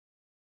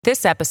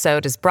This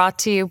episode is brought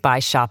to you by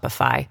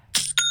Shopify.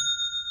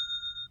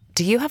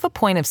 Do you have a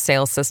point of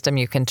sale system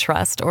you can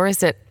trust, or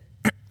is it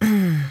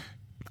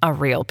a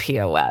real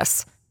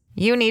POS?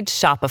 You need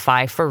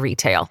Shopify for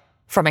retail.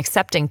 From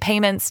accepting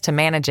payments to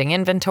managing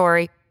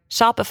inventory,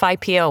 Shopify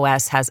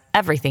POS has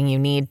everything you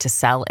need to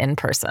sell in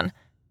person.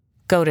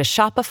 Go to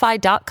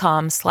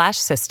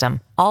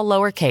shopify.com/system, all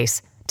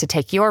lowercase, to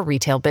take your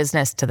retail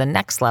business to the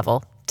next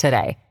level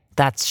today.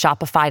 That's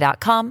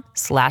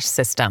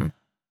shopify.com/system.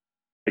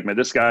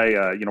 This guy,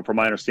 from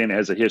my understanding,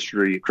 has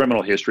a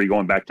criminal history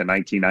going back to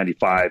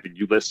 1995, and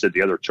you listed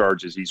the other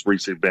charges he's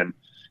recently been,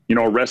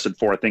 arrested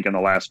for, I think, in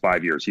the last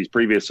 5 years. He's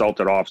previously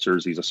assaulted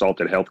officers, he's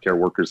assaulted healthcare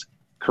workers,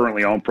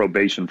 currently on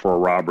probation for a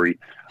robbery,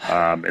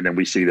 and then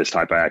we see this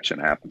type of action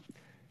happen.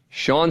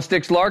 Sean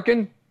Sticks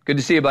Larkin, good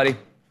to see you, buddy.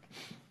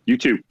 You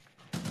too.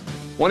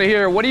 Want to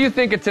hear, what do you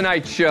think of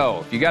tonight's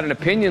show? If you got an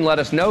opinion, let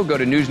us know. Go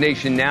to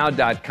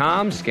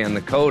newsnationnow.com, scan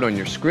the code on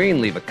your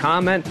screen, leave a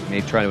comment. May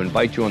try to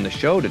invite you on the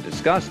show to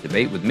discuss,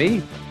 debate with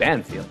me.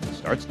 Banfield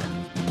starts now.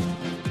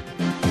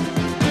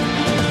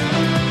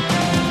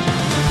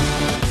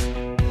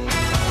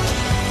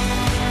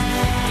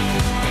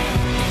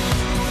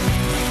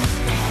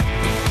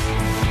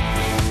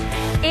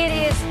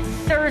 It is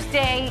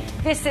Thursday.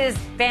 This is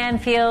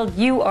Banfield.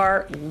 You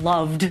are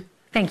loved.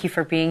 Thank you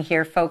for being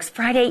here, folks.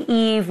 Friday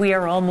Eve, we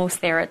are almost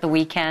there at the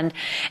weekend,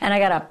 and I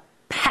got a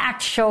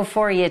packed show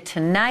for you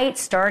tonight,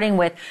 starting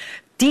with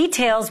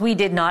details we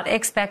did not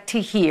expect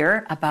to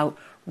hear about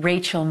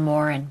Rachel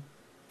Morin,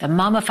 the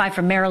mom of five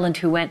from Maryland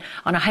who went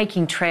on a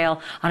hiking trail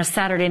on a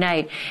Saturday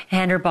night,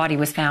 and her body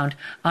was found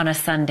on a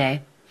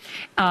Sunday.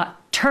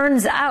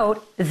 Turns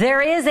out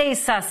there is a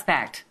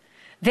suspect.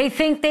 They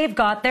think they've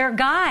got their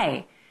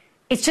guy.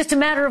 It's just a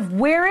matter of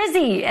where is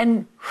he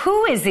and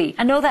who is he?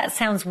 I know that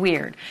sounds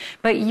weird,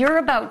 but you're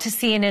about to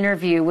see an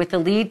interview with the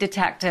lead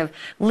detective,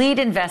 lead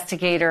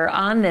investigator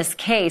on this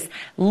case.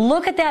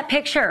 Look at that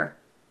picture.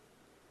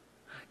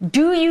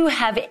 Do you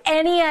have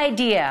any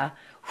idea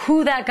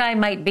who that guy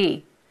might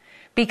be?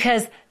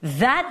 Because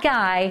that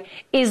guy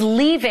is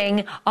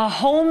leaving a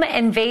home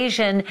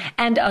invasion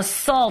and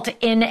assault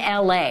in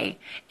LA.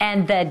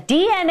 And the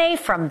DNA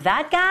from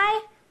that guy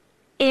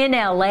in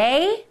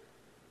LA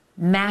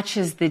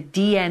matches the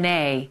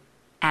DNA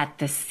at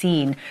the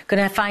scene.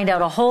 Going to find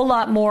out a whole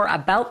lot more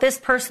about this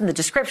person, the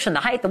description, the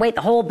height, the weight,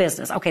 the whole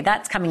business. Okay,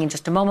 that's coming in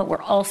just a moment. We're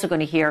also going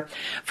to hear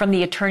from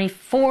the attorney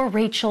for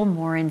Rachel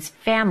Morin's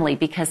family,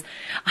 because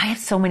I have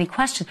so many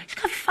questions. She's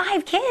got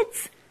 5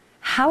 kids.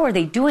 How are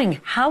they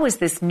doing? How is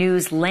this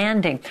news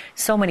landing?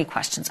 So many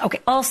questions. Okay,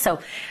 also,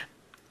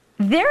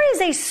 there is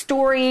a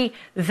story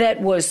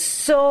that was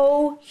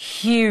so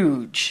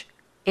huge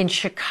in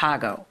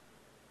Chicago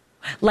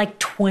like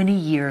 20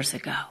 years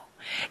ago.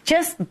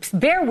 Just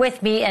bear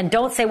with me and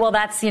don't say, well,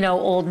 that's,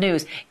 old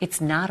news.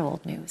 It's not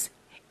old news.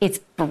 It's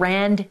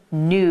brand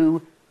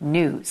new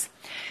news.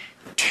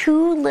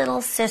 2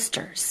 little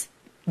sisters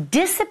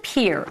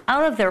disappear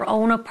out of their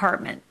own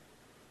apartment.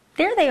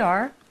 There they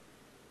are,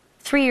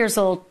 3 years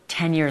old,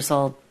 10 years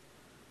old.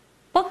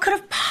 What could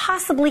have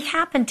possibly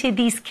happened to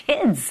these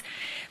kids?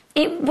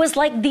 It was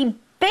like the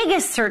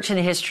biggest search in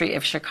the history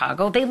of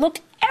Chicago. They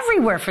looked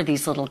everywhere for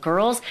these little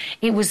girls.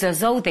 It was as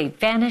though they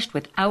vanished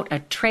without a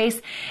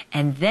trace.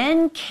 And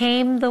then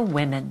came the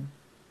women,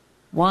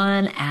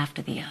 one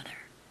after the other,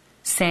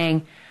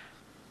 saying,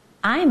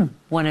 I'm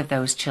one of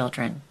those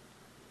children.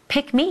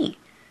 Pick me.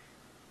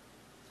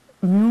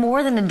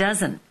 More than a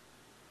dozen.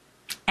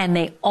 And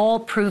they all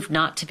proved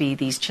not to be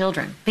these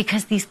children,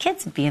 because these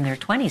kids would be in their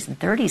 20s and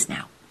 30s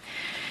now.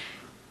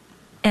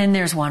 And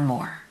there's one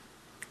more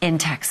in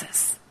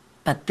Texas.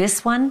 But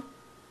this one's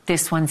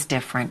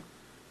different.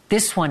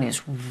 This one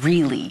is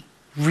really,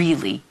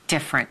 really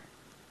different.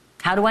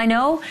 How do I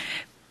know?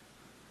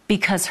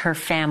 Because her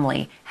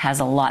family has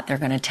a lot they're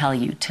going to tell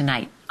you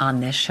tonight on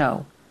this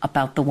show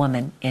about the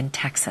woman in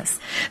Texas.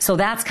 So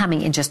that's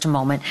coming in just a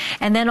moment.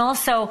 And then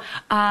also,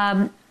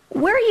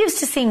 we're used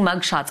to seeing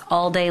mugshots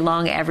all day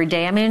long, every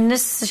day. I mean,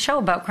 this is a show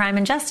about crime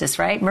and justice,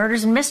 right?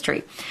 Murders and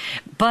mystery.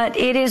 But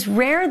it is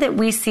rare that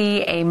we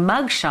see a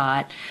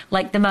mugshot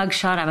like the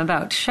mugshot I'm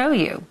about to show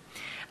you.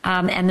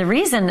 And the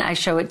reason I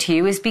show it to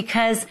you is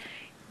because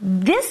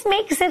this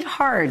makes it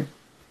hard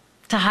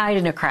to hide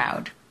in a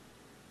crowd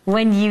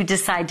when you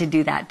decide to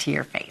do that to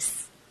your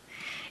face.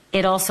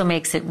 It also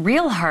makes it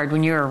real hard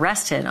when you're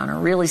arrested on a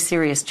really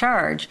serious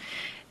charge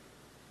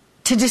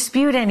to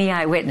dispute any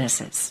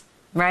eyewitnesses,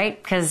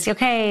 right? Because,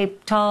 okay,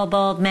 tall,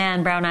 bald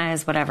man, brown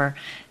eyes, whatever.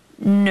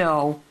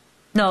 No,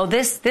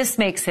 this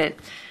makes it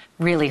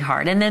really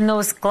hard. And then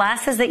those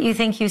glasses that you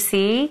think you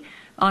see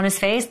on his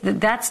face,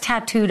 that's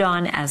tattooed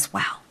on as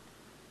well.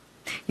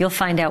 You'll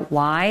find out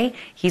why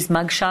he's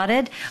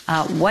mugshotted,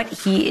 what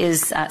he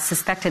is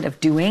suspected of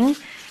doing,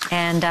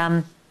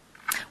 and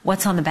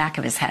what's on the back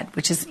of his head,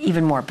 which is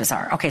even more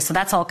bizarre. Okay, so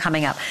that's all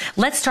coming up.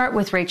 Let's start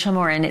with Rachel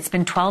Morin. It's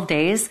been 12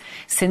 days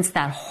since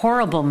that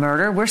horrible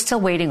murder. We're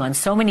still waiting on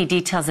so many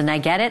details, and I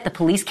get it. The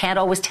police can't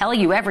always tell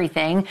you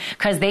everything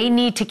because they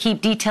need to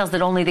keep details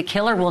that only the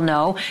killer will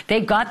know.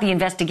 They've got the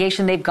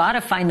investigation. They've got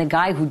to find the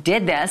guy who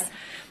did this.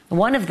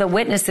 One of the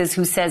witnesses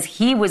who says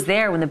he was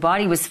there when the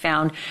body was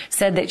found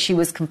said that she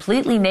was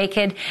completely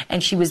naked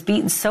and she was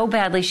beaten so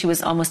badly she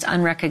was almost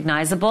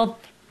unrecognizable.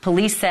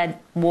 Police said,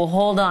 well,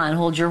 hold on,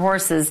 hold your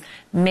horses.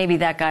 Maybe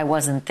that guy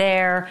wasn't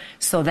there.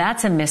 So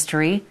that's a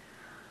mystery.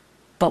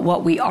 But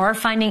what we are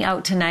finding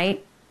out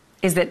tonight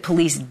is that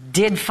police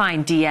did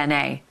find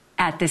DNA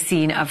at the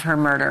scene of her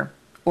murder,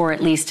 or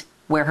at least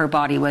where her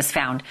body was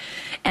found.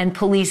 And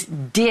police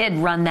did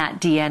run that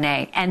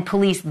DNA. And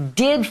police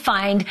did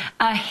find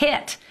a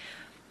hit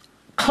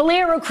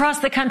clear across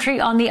the country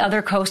on the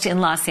other coast in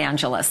Los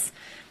Angeles.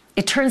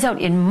 It turns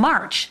out in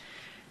March,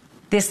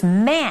 this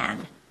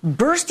man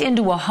burst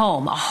into a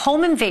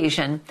home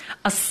invasion,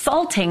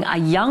 assaulting a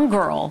young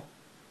girl,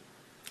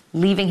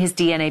 leaving his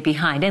DNA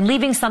behind and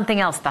leaving something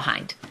else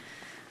behind,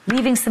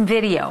 leaving some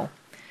video,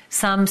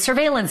 some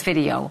surveillance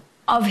video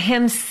of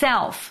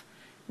himself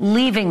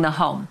leaving the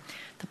home.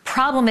 The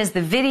problem is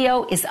the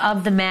video is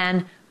of the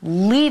man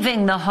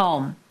leaving the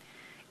home.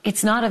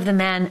 It's not of the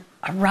man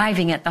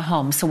arriving at the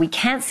home. So we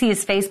can't see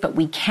his face, but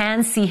we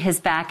can see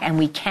his back, and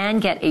we can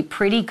get a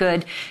pretty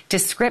good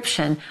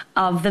description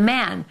of the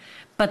man.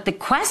 But the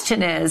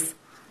question is,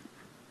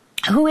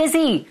 who is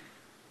he?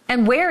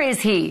 And where is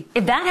he?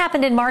 If that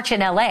happened in March in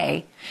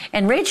LA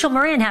and Rachel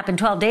Morin happened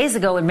 12 days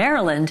ago in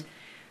Maryland,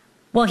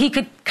 well, he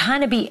could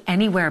kind of be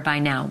anywhere by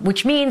now,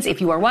 which means if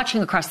you are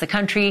watching across the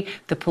country,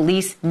 the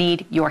police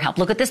need your help.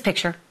 Look at this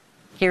picture.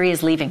 Here he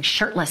is leaving,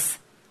 shirtless,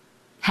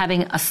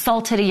 having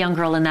assaulted a young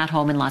girl in that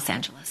home in Los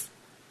Angeles.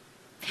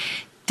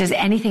 Does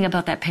anything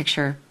about that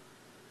picture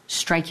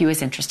strike you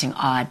as interesting,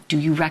 odd? Do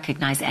you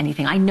recognize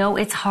anything? I know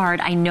it's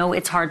hard,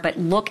 but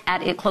look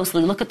at it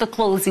closely. Look at the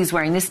clothes he's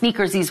wearing, the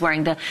sneakers he's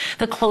wearing, the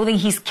clothing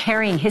he's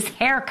carrying, his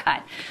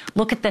haircut.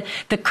 Look at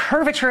the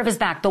curvature of his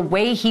back, the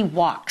way he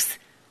walks.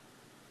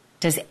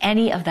 Does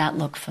any of that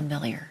look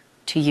familiar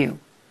to you?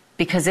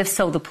 Because if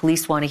so, the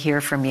police want to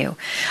hear from you.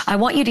 I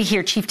want you to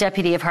hear Chief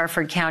Deputy of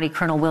Harford County,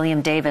 Colonel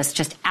William Davis,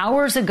 just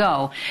hours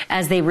ago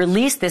as they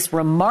released this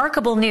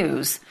remarkable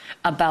news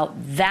about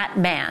that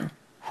man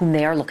whom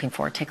they are looking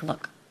for. Take a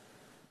look.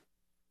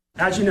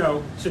 As you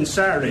know, since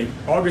Saturday,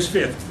 August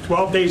 5th,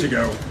 12 days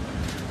ago,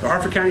 the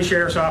Harford County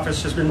Sheriff's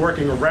Office has been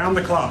working around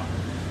the clock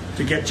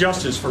to get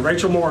justice for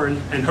Rachel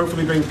Morin and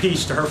hopefully bring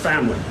peace to her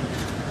family.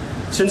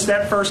 Since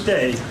that first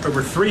day,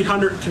 over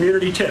 300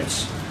 community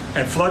tips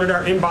have flooded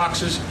our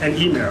inboxes and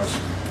emails.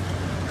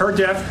 Her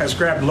death has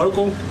grabbed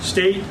local,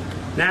 state,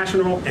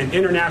 national, and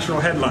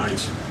international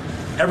headlines,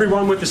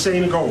 everyone with the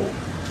same goal: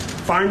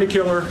 find the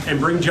killer and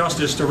bring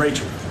justice to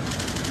Rachel.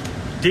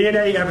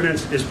 DNA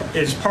evidence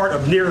is part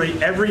of nearly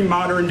every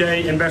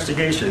modern-day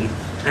investigation,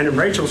 and in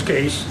Rachel's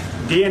case,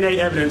 DNA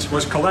evidence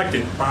was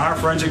collected by our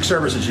Forensic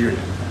Services Unit.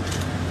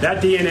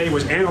 That DNA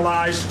was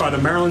analyzed by the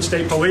Maryland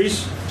State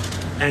Police,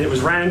 and it was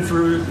ran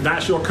through the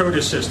National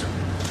CODIS system.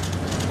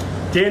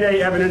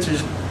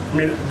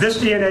 This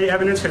DNA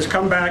evidence has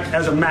come back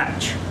as a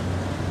match,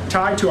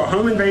 tied to a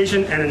home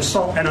invasion and an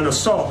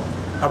assault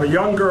of a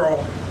young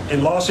girl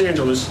in Los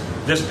Angeles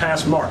this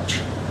past March.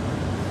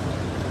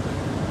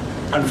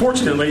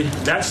 Unfortunately,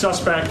 that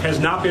suspect has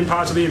not been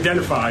positively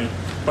identified,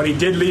 but he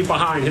did leave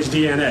behind his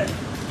DNA.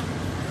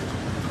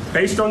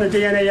 Based on the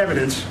DNA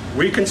evidence,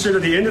 we consider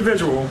the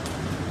individual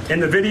in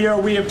the video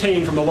we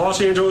obtained from the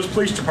Los Angeles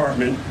Police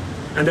Department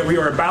and that we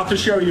are about to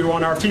show you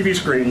on our TV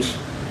screens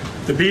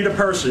to be the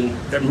person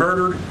that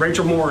murdered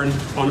Rachel Morin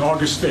on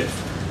August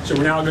 5th. So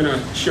we're now going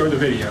to show the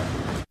video.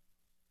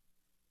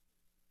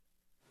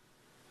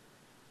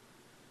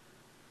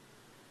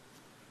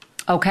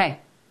 Okay.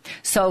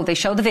 So they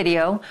show the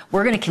video.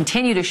 We're going to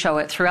continue to show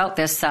it throughout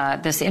this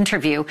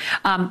interview.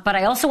 But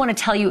I also want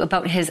to tell you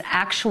about his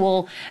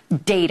actual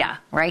data,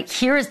 right?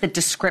 Here is the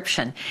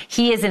description.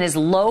 He is in his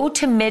low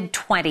to mid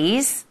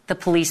 20s, the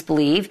police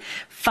believe,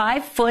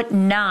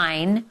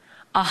 5'9",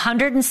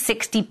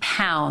 160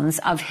 pounds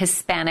of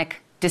Hispanic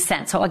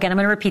descent. So again, I'm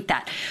going to repeat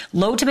that.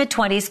 Low to mid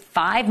 20s,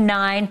 5'9",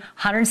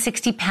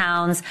 160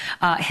 pounds,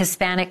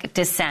 Hispanic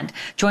descent.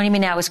 Joining me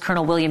now is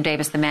Colonel William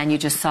Davis, the man you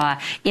just saw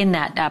in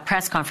that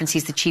press conference.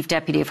 He's the Chief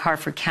Deputy of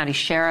Harford County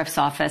Sheriff's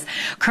Office.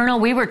 Colonel,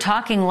 we were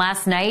talking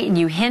last night and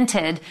you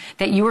hinted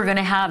that you were going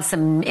to have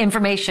some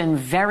information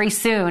very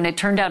soon. It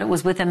turned out it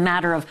was within a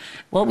matter of,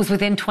 well, it was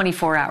within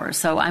 24 hours.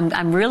 So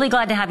I'm really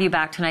glad to have you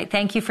back tonight.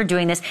 Thank you for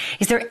doing this.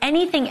 Is there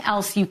anything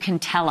else you can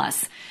tell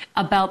us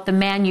about the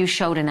man you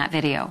showed in that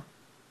video?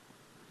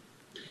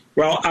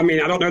 Well, I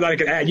don't know that I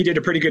could add. You did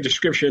a pretty good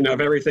description of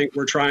everything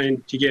we're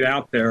trying to get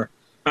out there,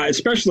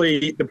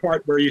 especially the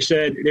part where you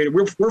said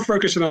we're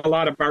focusing a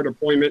lot of our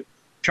deployment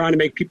trying to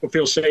make people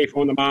feel safe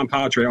on the Ma and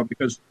Pa Trail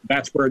because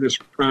that's where this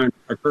crime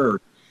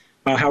occurred.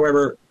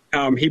 However,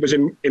 he was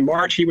in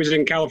March, he was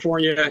in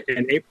California,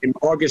 and in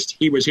August,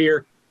 he was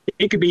here.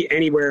 It could be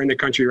anywhere in the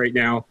country right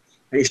now.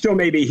 and he still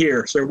may be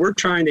here. So we're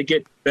trying to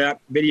get that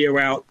video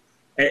out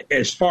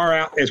as far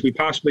out as we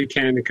possibly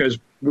can, because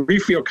we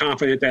feel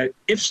confident that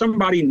if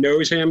somebody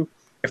knows him,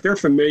 if they're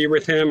familiar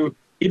with him,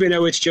 even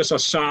though it's just a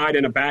side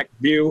and a back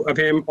view of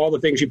him, all the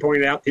things you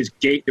pointed out, his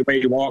gait, the way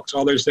he walks,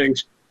 all those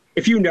things,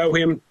 if you know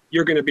him,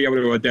 you're going to be able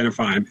to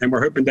identify him. And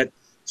we're hoping that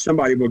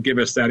somebody will give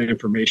us that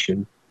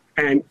information.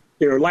 And,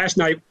 last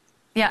night,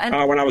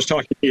 when I was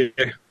talking to you,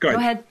 go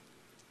ahead.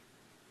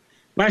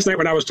 Last night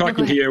when I was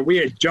talking to you, we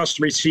had just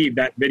received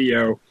that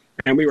video,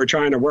 and we were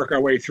trying to work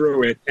our way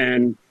through it,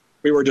 and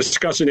we were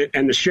discussing it,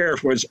 and the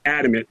sheriff was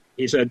adamant.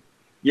 He said,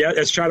 yeah,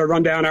 let's try to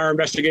run down our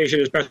investigation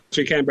as best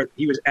we can, but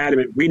he was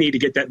adamant, we need to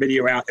get that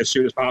video out as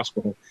soon as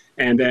possible.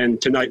 And then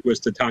tonight was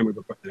the time we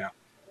were putting it out.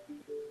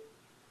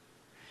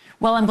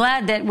 Well, I'm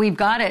glad that we've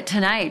got it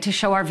tonight to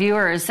show our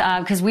viewers,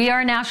 because we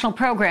are a national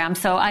program.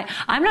 So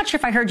I'm not sure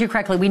if I heard you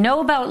correctly. We know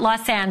about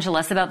Los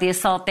Angeles, about the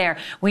assault there.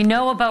 We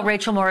know about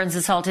Rachel Morin's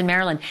assault in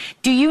Maryland.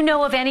 Do you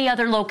know of any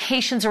other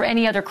locations or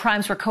any other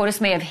crimes where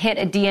CODIS may have hit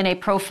a DNA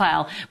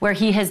profile where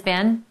he has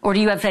been? Or do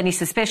you have any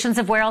suspicions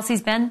of where else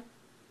he's been?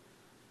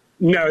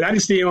 No, that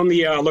is the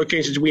only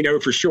locations we know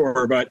for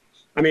sure. But,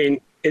 I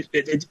mean,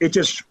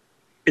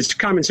 it's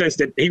common sense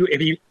that if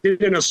he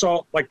did an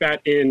assault like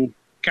that in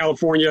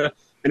California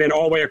and then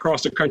all the way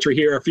across the country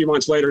here, a few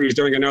months later, he's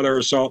doing another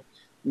assault.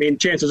 I mean,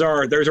 chances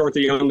are those aren't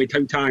the only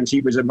 2 times he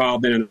was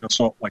involved in an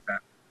assault like that.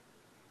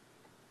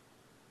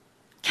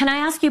 Can I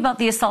ask you about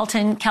the assault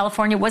in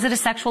California? Was it a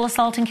sexual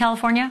assault in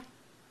California?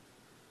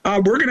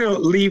 We're going to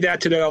leave that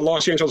to the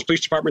Los Angeles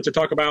Police Department to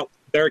talk about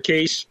their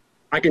case.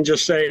 I can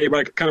just say,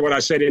 kind of what I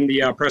said in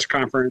the press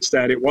conference,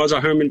 that it was a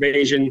home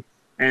invasion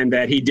and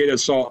that he did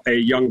assault a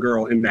young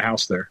girl in the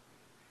house there.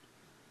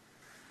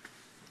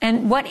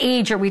 And what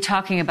age are we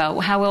talking about?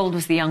 How old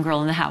was the young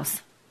girl in the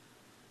house?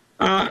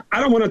 I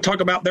don't want to talk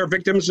about their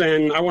victims,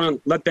 and I want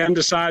to let them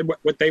decide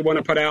what they want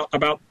to put out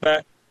about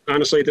that,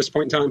 honestly, at this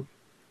point in time.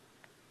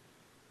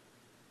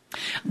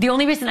 The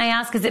only reason I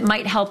ask is it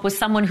might help with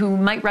someone who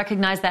might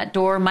recognize that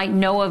door, might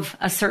know of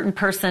a certain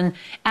person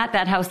at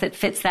that house that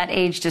fits that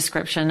age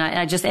description.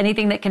 I just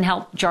anything that can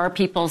help jar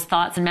people's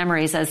thoughts and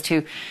memories as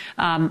to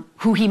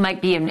who he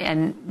might be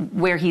and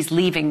where he's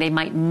leaving. They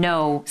might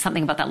know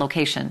something about that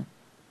location.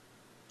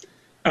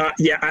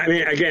 Yeah, I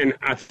mean, again,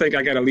 I think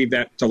I got to leave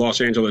that to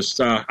Los Angeles.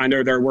 I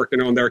know they're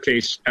working on their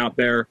case out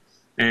there,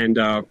 and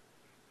I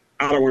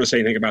don't want to say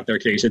anything about their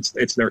case.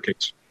 It's their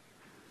case.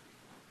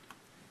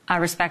 I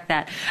respect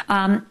that.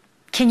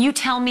 Can you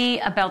tell me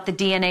about the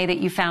DNA that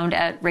you found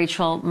at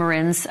Rachel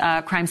Morin's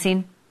crime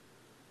scene?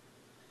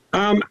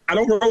 I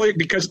don't really,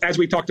 because as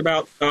we talked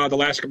about the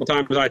last couple of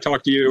times I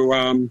talked to you,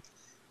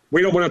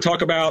 we don't want to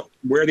talk about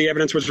where the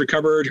evidence was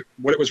recovered,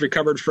 what it was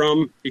recovered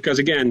from, because,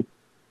 again,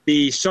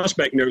 the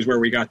suspect knows where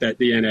we got that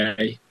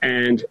DNA,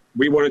 and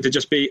we wanted to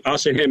just be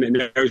us and him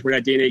and knows where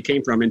that DNA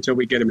came from until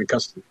we get him in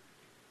custody.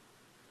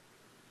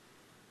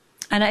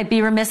 And I'd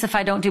be remiss if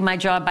I don't do my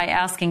job by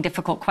asking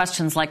difficult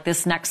questions like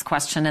this next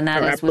question, and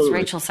that is, was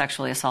Rachel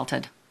sexually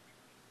assaulted?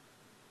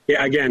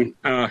 Yeah, again,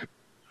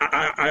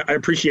 I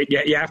appreciate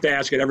you have to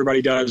ask it.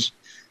 Everybody does.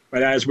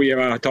 But as we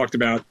talked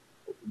about,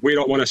 we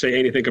don't want to say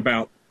anything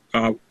about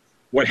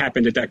what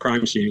happened at that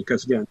crime scene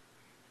because, again,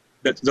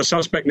 the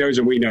suspect knows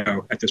and we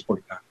know at this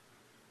point in time.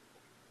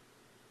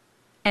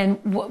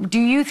 And do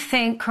you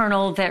think,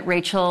 Colonel, that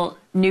Rachel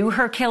knew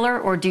her killer,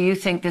 or do you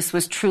think this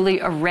was truly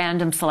a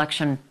random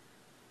selection?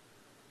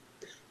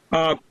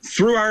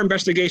 Through our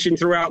investigation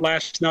throughout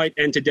last night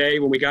and today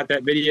when we got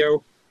that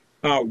video,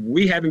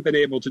 we haven't been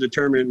able to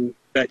determine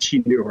that she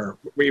knew her.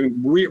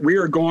 We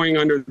are going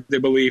under the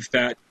belief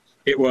that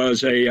it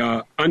was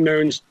a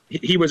unknown.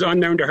 He was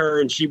unknown to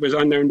her and she was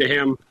unknown to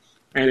him,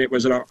 and it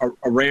was a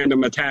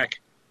random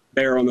attack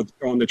there on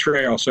the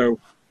trail. So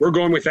we're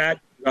going with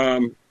that.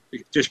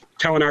 Just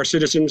telling our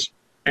citizens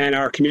and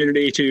our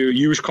community to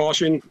use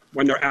caution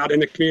when they're out in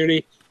the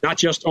community, not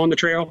just on the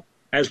trail,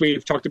 as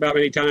we've talked about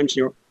many times.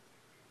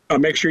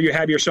 Make sure you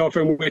have your cell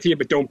phone with you,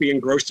 but don't be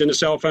engrossed in the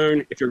cell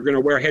phone. If you're going to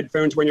wear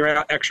headphones when you're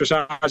out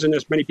exercising,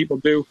 as many people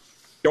do,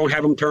 don't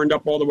have them turned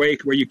up all the way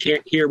where you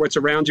can't hear what's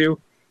around you.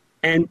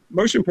 And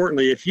most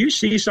importantly, if you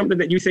see something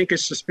that you think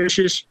is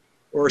suspicious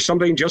or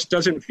something just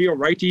doesn't feel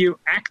right to you,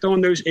 act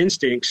on those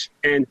instincts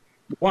and,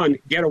 1,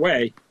 get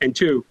away, and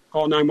 2,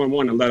 call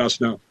 911 and let us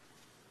know.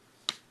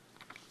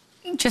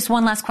 Just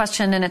one last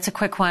question, and it's a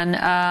quick one.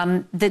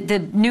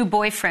 The new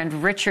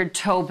boyfriend, Richard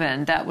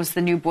Tobin, that was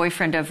the new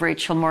boyfriend of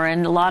Rachel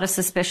Morin. A lot of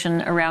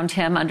suspicion around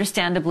him.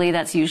 Understandably,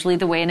 that's usually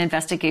the way an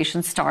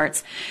investigation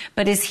starts.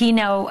 But is he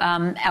now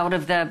out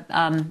of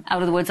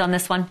the woods on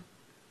this one?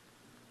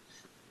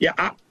 Yeah,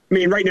 I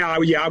mean, right now,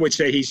 I would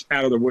say he's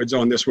out of the woods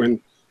on this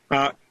one.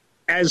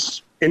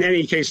 As in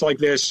any case like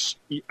this,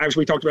 as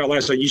we talked about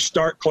last night, you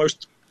start close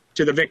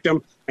to the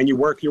victim and you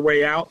work your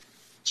way out.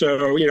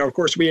 So, of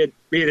course, we had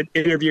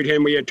interviewed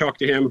him, we had talked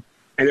to him,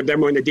 and then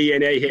when the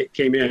DNA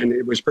came in,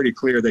 it was pretty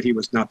clear that he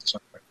was not the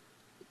suspect.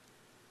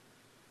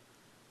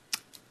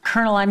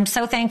 Colonel, I'm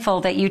so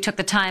thankful that you took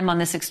the time on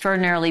this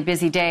extraordinarily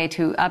busy day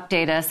to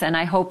update us, and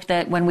I hope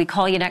that when we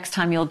call you next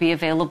time, you'll be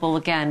available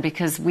again,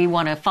 because we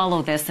want to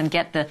follow this and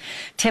get the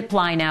tip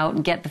line out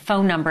and get the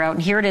phone number out.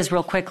 And here it is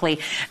real quickly.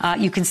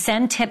 You can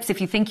send tips if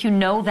you think you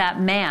know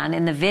that man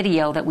in the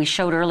video that we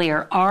showed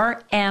earlier,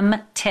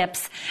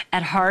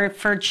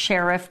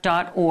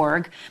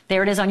 rmtips@hartfordsheriff.org.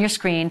 There it is on your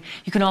screen.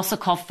 You can also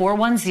call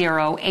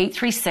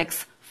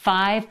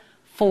 410-836-5430.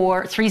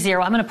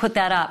 I'm going to put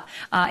that up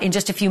in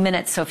just a few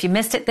minutes. So if you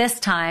missed it this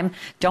time,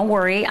 don't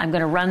worry. I'm going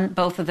to run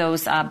both of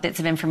those bits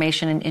of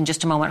information in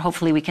just a moment.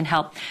 Hopefully we can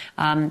help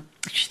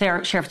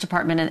Sheriff's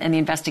Department and the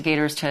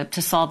investigators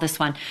to solve this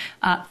one.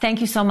 Thank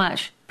you so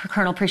much,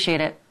 Colonel. Appreciate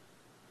it.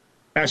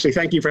 Ashley,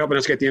 thank you for helping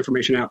us get the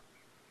information out.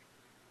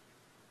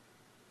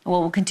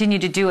 Well, we'll continue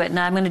to do it, and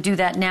I'm going to do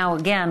that now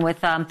again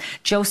with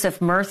Joseph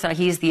Murtha.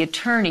 He's the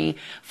attorney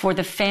for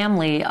the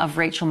family of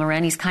Rachel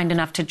Moran. He's kind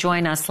enough to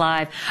join us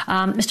live.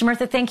 Mr.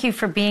 Murtha, thank you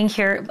for being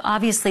here.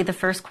 Obviously, the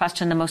first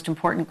question, the most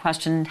important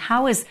question,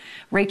 how is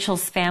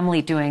Rachel's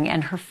family doing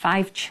and her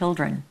 5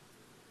 children?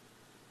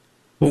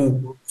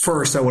 Well,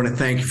 first, I want to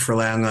thank you for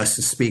allowing us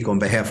to speak on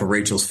behalf of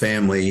Rachel's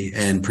family,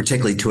 and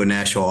particularly to a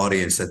national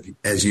audience,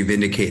 as you've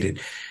indicated.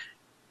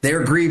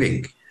 They're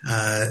grieving.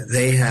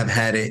 They have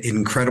had an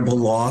incredible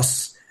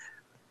loss.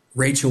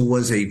 Rachel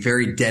was a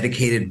very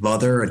dedicated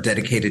mother, a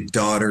dedicated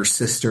daughter,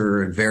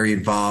 sister, and very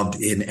involved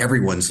in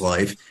everyone's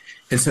life.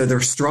 And so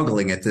they're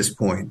struggling at this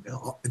point.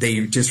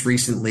 They just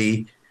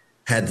recently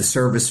had the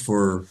service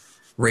for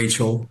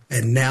Rachel,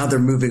 and now they're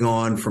moving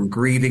on from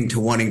grieving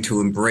to wanting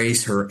to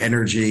embrace her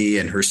energy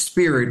and her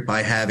spirit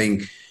by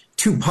having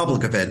 2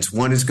 public events.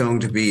 One is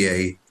going to be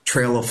a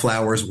Trail of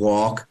Flowers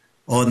walk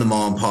on the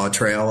Ma and Pa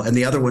Trail, and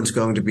the other one's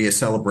going to be a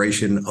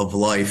celebration of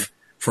life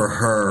for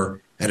her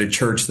at a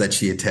church that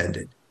she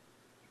attended.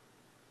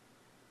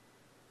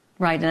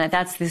 Right, and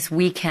that's this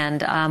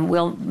weekend.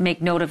 We'll make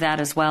note of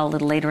that as well a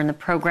little later in the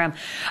program.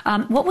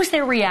 What was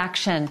their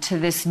reaction to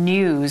this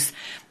news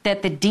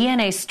that the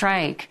DNA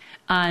strike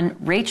on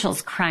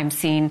Rachel's crime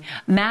scene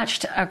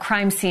matched a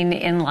crime scene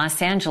in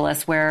Los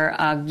Angeles where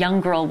a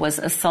young girl was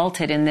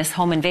assaulted in this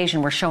home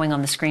invasion we're showing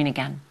on the screen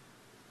again?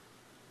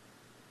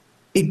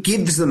 It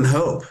gives them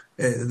hope.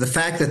 The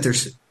fact that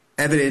there's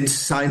evidence,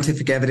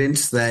 scientific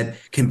evidence that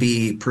can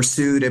be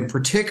pursued, and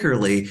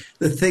particularly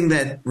the thing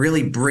that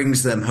really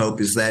brings them hope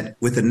is that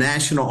with a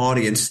national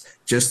audience,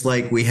 just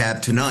like we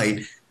have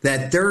tonight,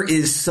 that there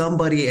is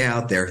somebody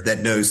out there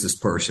that knows this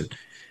person.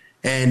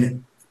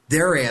 And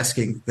they're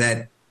asking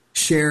that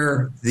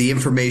share the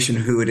information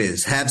who it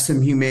is, have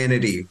some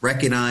humanity,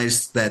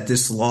 recognize that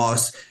this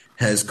loss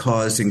has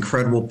caused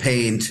incredible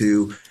pain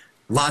to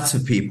lots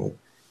of people,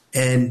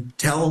 and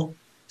tell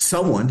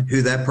someone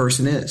who that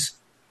person is.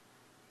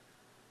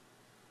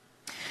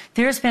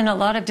 There's been a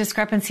lot of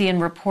discrepancy in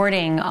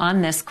reporting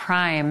on this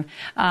crime.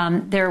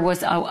 There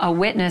was a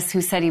witness who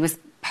said he was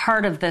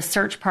part of the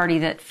search party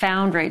that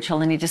found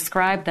Rachel, and he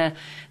described the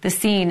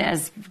scene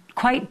as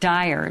quite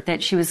dire,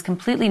 that she was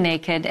completely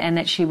naked and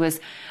that she was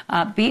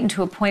beaten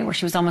to a point where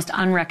she was almost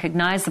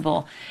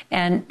unrecognizable.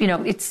 And, you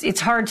know,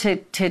 it's hard to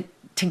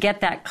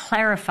get that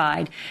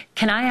clarified.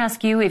 Can I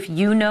ask you if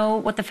you know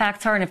what the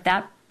facts are and if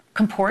that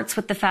comports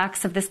with the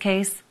facts of this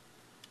case?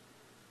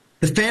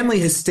 The family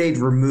has stayed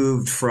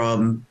removed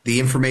from the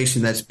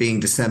information that's being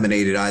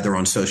disseminated either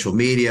on social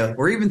media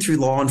or even through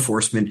law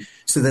enforcement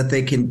so that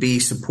they can be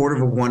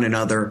supportive of one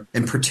another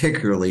and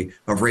particularly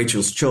of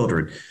Rachel's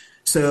children.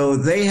 So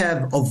they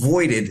have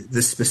avoided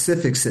the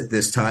specifics at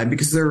this time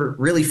because they're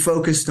really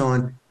focused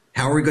on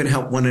how are we going to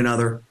help one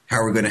another, how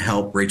are we going to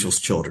help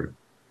Rachel's children.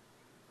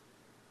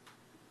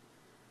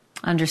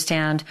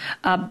 Understand.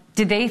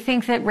 Did they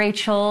think that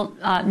Rachel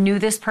knew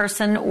this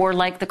person, or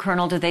like the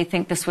Colonel, did they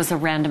think this was a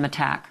random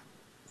attack?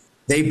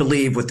 They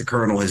believe what the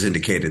Colonel has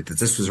indicated, that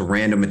this was a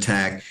random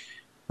attack.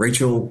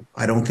 Rachel,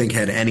 I don't think,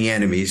 had any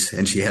enemies,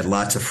 and she had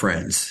lots of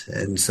friends.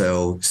 And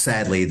so,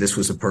 sadly, this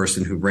was a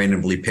person who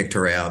randomly picked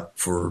her out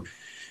for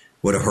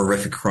what a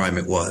horrific crime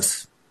it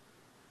was.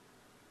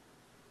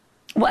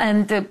 Well,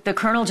 and the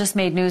Colonel just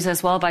made news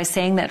as well by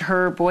saying that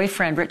her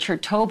boyfriend,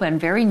 Richard Tobin,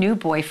 very new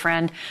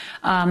boyfriend,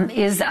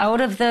 is out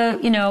of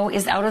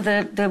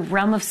the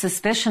realm of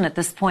suspicion at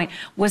this point.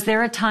 Was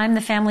there a time the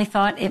family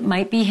thought it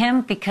might be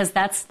him? Because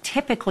that's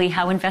typically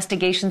how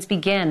investigations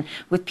begin,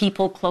 with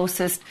people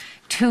closest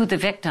to the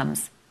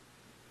victims.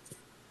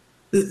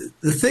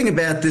 The thing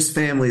about this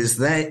family is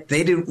that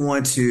they didn't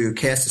want to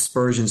cast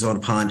aspersions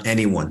upon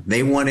anyone.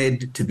 They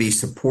wanted to be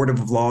supportive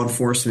of law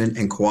enforcement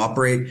and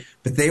cooperate,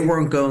 but they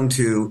weren't going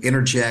to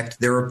interject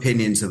their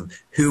opinions of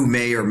who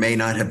may or may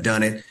not have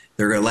done it.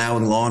 They're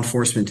allowing law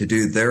enforcement to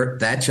do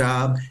that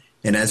job,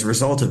 and as a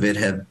result of it,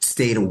 have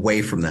stayed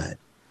away from that.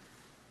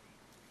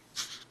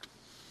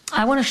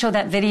 I want to show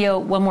that video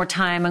one more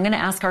time. I'm going to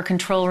ask our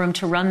control room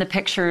to run the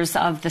pictures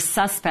of the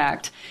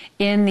suspect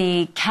in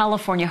the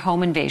California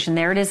home invasion.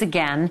 There it is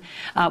again,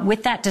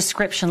 with that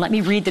description. Let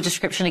me read the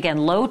description again.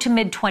 Low to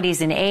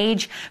mid-20s in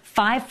age,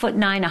 5'9",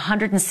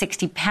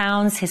 160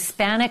 pounds,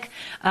 Hispanic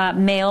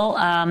male,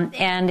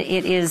 and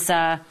it is,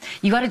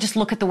 you got to just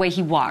look at the way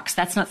he walks.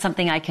 That's not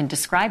something I can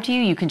describe to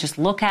you. You can just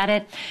look at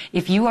it.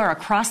 If you are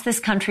across this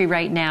country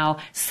right now,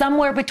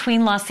 somewhere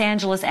between Los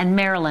Angeles and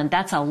Maryland,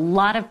 that's a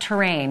lot of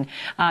terrain.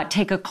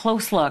 Take a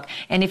close look.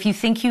 And if you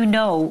think you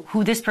know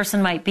who this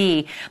person might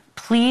be,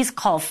 please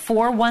call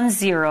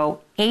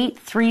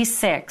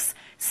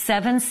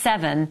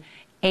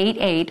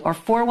 410-836-7788 or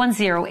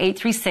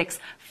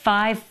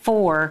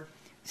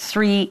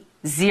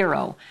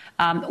 410-836-5430.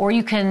 Or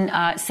you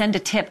can send a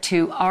tip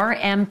to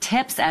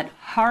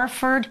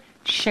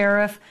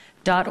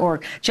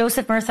rmtips@harfordsheriff.org.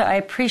 Joseph, Mirtha, I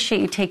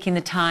appreciate you taking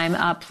the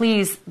time.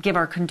 Please give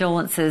our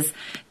condolences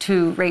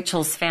to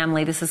Rachel's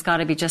family. This has got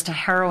to be just a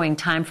harrowing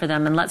time for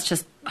them, and let's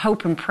just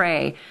hope and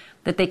pray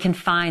that they can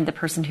find the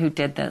person who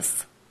did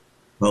this.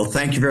 Well,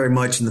 thank you very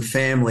much, and the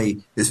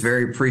family is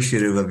very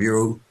appreciative of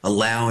you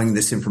allowing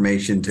this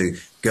information to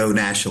go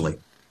nationally,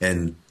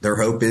 and their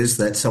hope is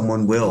that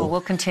someone will. Well,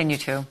 we'll continue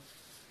to.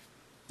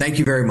 Thank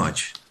you very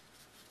much.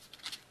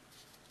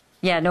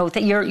 Yeah, no,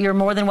 you're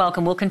more than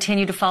welcome. We'll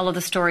continue to follow the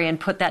story and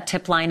put that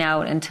tip line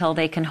out until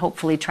they can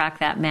hopefully track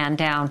that man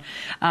down.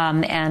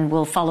 And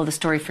we'll follow the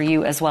story for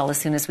you as well as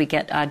soon as we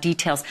get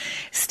details.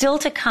 Still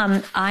to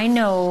come, I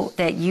know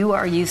that you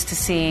are used to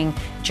seeing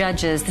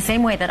judges the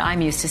same way that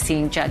I'm used to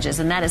seeing judges,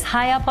 and that is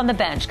high up on the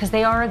bench because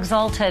they are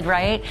exalted,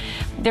 right?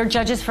 They're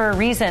judges for a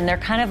reason. They're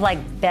kind of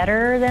like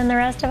better than the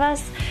rest of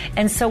us.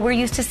 And so we're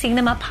used to seeing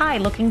them up high,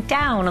 looking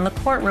down on the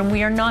courtroom.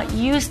 We are not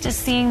used to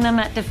seeing them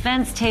at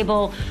defense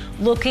table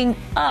looking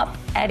up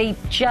at a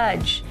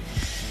judge.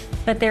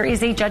 But there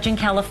is a judge in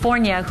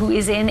California who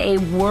is in a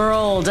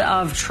world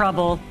of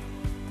trouble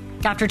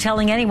after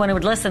telling anyone who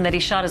would listen that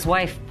he shot his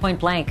wife point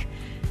blank.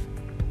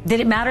 Did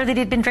it matter that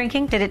he'd been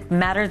drinking? Did it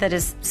matter that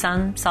his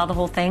son saw the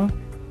whole thing?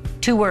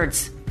 2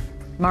 words.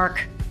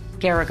 Mark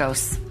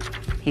Garagos.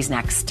 He's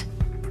next.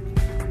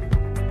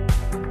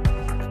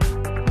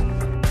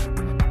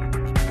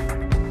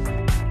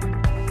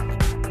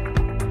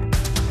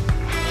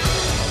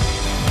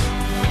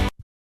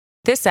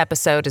 This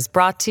episode is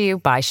brought to you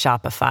by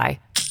Shopify.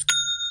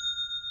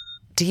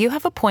 Do you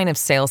have a point of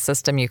sale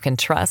system you can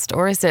trust,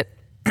 or is it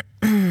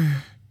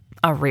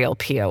a real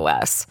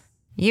POS?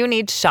 You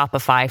need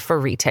Shopify for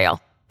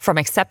retail. From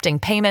accepting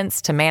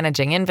payments to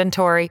managing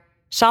inventory,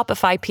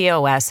 Shopify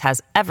POS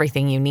has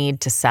everything you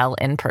need to sell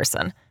in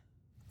person.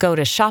 Go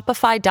to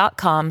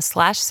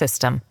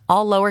shopify.com/system,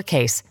 all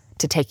lowercase,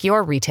 to take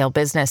your retail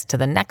business to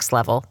the next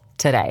level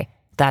today.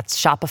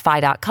 That's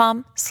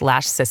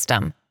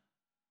shopify.com/system.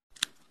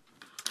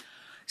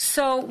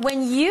 So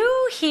when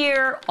you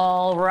hear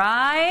all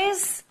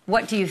rise,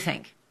 what do you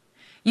think?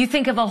 You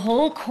think of a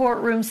whole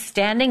courtroom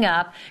standing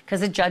up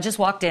because a judge has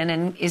walked in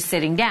and is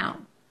sitting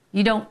down.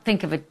 You don't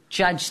think of a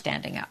judge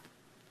standing up.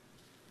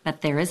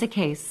 But there is a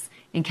case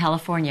in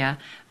California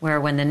where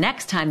when the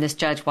next time this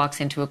judge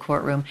walks into a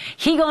courtroom,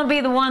 he gonna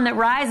be the one that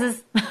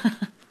rises.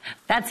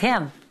 That's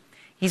him.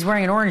 He's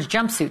wearing an orange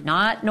jumpsuit,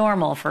 not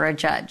normal for a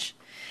judge.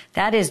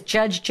 That is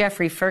Judge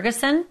Jeffrey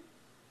Ferguson.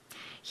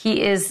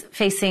 He is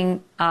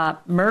facing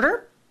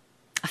murder,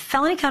 a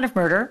felony count of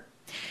murder.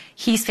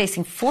 He's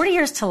facing 40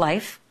 years to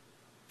life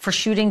for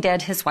shooting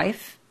dead his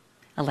wife,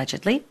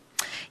 allegedly.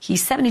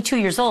 He's 72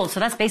 years old, so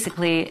that's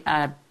basically,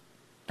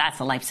 that's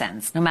a life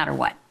sentence, no matter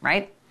what,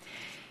 right?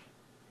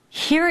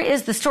 Here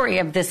is the story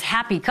of this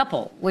happy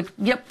couple, which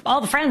all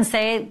the friends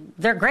say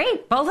they're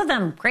great, both of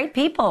them, great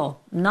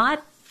people,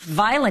 not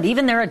violent.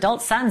 Even their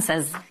adult son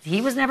says he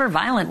was never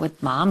violent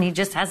with mom. He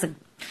just has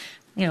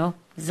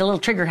he's a little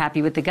trigger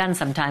happy with the gun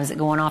sometimes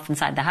going off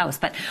inside the house.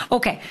 But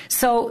okay,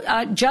 so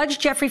Judge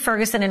Jeffrey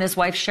Ferguson and his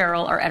wife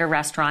Cheryl are at a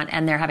restaurant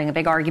and they're having a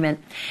big argument.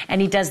 And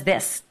he does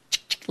this,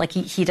 like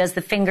he does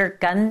the finger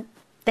gun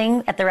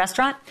thing at the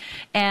restaurant.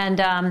 And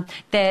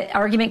the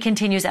argument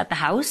continues at the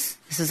house.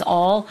 This is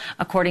all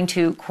according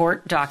to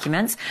court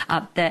documents.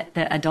 The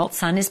adult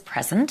son is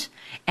present.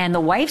 And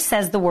the wife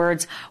says the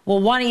words, "Well,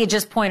 why don't you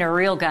just point a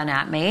real gun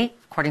at me?"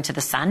 according to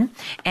the son.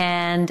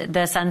 And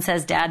the son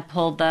says Dad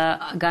pulled the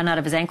gun out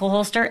of his ankle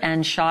holster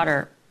and shot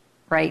her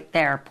right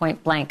there,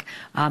 point blank,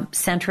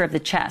 center of the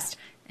chest.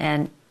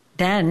 And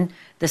then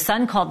the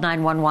son called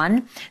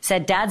 911,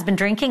 said Dad's been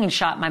drinking and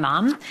shot my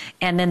mom.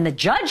 And then the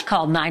judge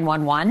called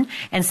 911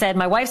 and said,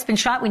 my wife's been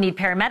shot, we need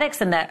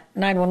paramedics. And the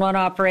 911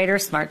 operator,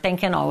 smart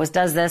thinking, always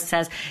does this,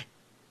 says,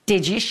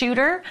 did you shoot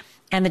her?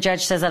 And the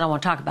judge says, I don't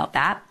want to talk about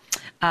that.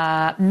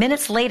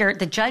 Minutes later,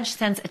 the judge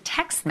sends a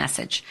text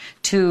message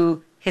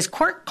to his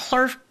court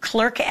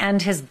clerk and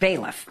his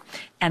bailiff.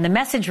 And the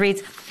message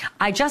reads,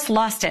 I just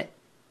lost it.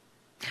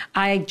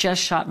 I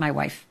just shot my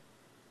wife.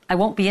 I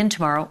won't be in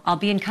tomorrow. I'll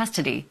be in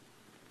custody.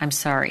 I'm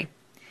sorry.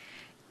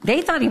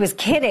 They thought he was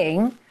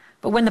kidding,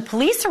 but when the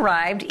police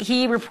arrived,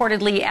 he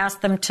reportedly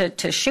asked them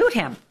to shoot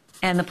him.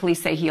 And the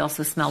police say he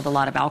also smelled a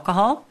lot of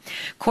alcohol.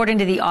 According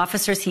to the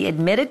officers, he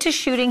admitted to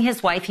shooting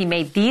his wife. He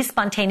made these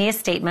spontaneous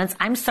statements.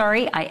 "I'm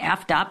sorry, I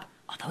effed up."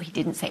 Although he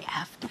didn't say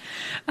effed.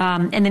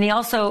 And then he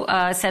also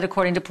said,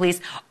 according to police,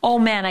 "Oh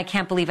man, I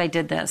can't believe I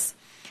did this."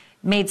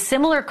 Made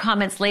similar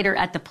comments later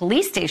at the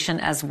police station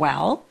as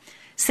well.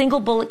 Single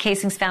bullet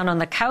casings found on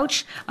the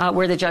couch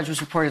where the judge was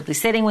reportedly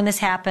sitting when this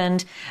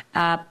happened.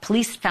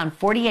 Police found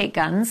 48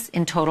 guns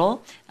in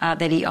total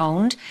that he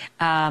owned.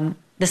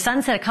 The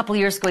son said a couple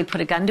years ago he put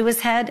a gun to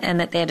his head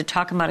and that they had to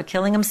talk him out of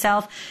killing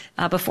himself.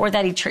 Before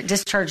that, he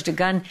discharged a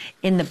gun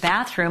in the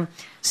bathroom.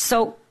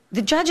 So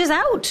the judge is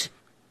out.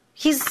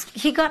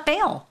 He got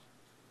bail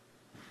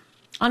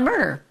on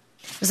murder.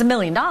 It was $1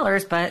 million,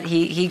 but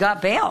he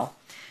got bail.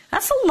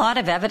 That's a lot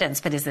of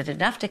evidence, but is it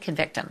enough to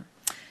convict him?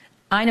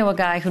 I know a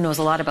guy who knows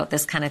a lot about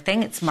this kind of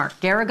thing. It's Mark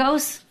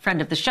Garagos, friend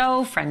of the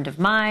show, friend of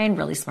mine,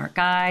 really smart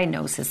guy,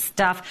 knows his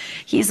stuff.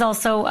 He's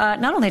also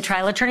not only a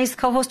trial attorney, he's the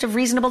co-host of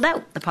Reasonable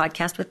Doubt, the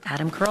podcast with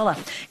Adam Carolla.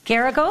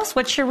 Garagos,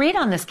 what's your read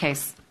on this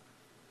case?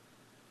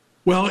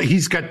 Well,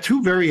 he's got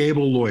two very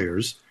able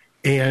lawyers.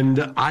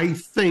 And I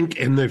think,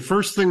 and the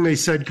first thing they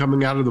said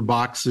coming out of the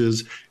box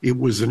is it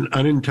was an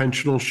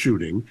unintentional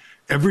shooting.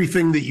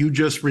 Everything that you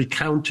just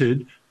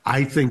recounted,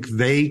 I think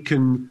they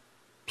can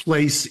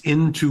place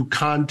into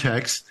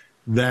context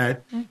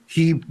that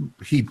he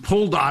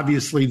pulled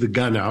obviously the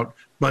gun out,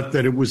 but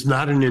that it was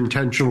not an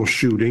intentional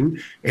shooting,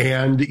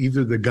 and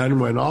either the gun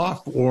went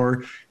off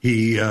or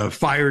he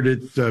fired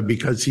it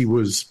because he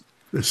was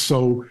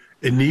so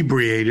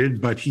inebriated,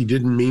 but he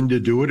didn't mean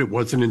to do it. It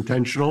wasn't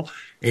intentional.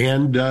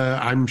 And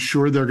I'm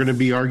sure they're going to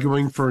be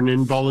arguing for an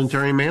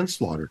involuntary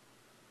manslaughter.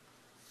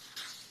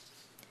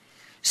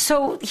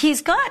 So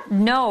he's got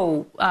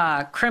no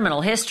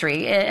criminal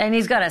history, and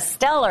he's got a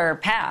stellar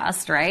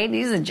past, right?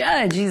 He's a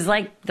judge. He's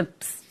like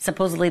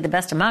supposedly the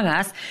best among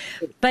us.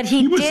 But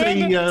he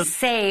did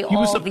say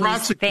all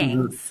these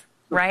things,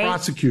 right?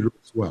 Prosecutor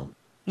as well.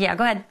 Yeah,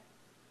 go ahead.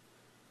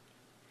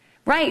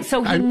 Right,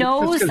 so he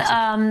knows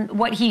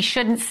what he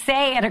shouldn't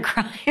say at a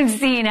crime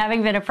scene,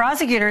 having been a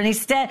prosecutor. And he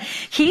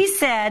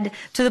said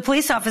to the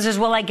police officers,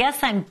 "Well, I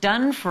guess I'm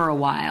done for a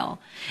while."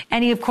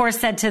 And he, of course,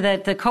 said to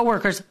the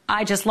coworkers,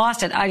 "I just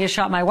lost it. I just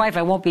shot my wife.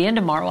 I won't be in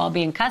tomorrow. I'll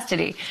be in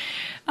custody."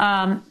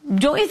 Don't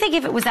you think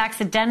if it was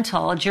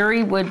accidental, a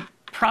jury would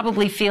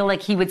probably feel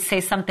like he would say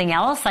something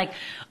else, like,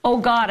 "Oh,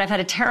 God, I've had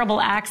a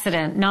terrible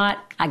accident,"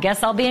 not, "I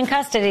guess I'll be in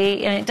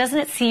custody"? And doesn't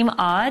it seem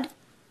odd?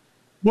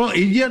 Well,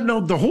 yeah,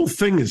 no, the whole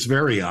thing is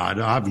very odd,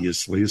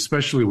 obviously,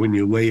 especially when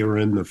you layer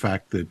in the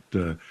fact that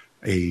the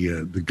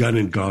gun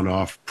had gone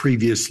off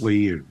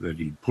previously, or that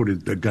he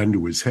put the gun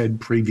to his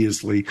head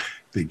previously,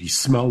 that he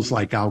smells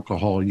like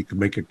alcohol. You can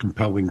make a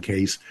compelling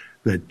case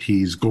that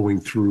he's going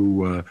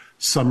through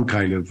some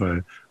kind of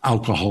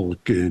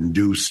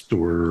alcoholic-induced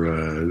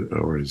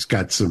or has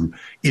got some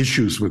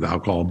issues with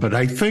alcohol. But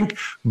I think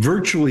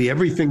virtually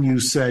everything you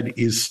said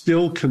is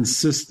still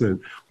consistent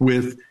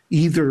with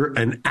either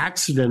an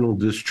accidental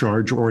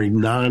discharge or a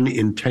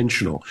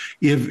non-intentional.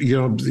 If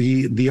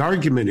the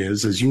argument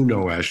is, as you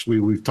know,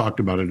 Ashley, we've talked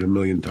about it a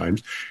million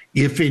times,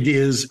 if it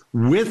is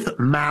with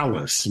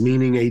malice,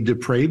 meaning a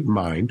depraved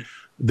mind,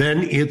 then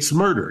it's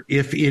murder.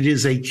 If it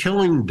is a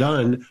killing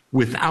done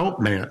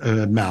without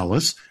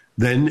malice,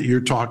 then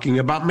you're talking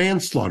about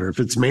manslaughter. If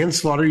it's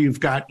manslaughter, you've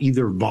got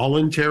either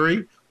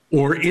voluntary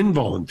or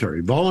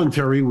involuntary.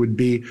 Voluntary would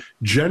be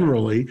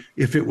generally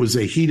if it was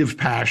a heat of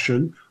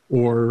passion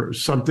or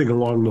something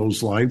along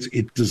those lines.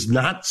 It does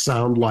not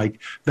sound like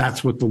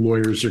that's what the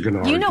lawyers are going to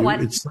argue. You know what?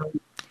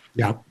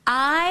 Yeah.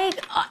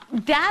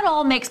 That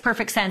all makes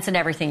perfect sense, and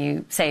everything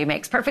you say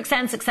makes perfect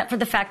sense, except for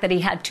the fact that he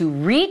had to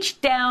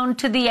reach down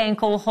to the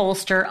ankle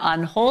holster,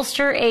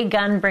 unholster a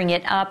gun, bring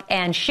it up,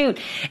 and shoot.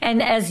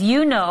 And as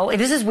you know,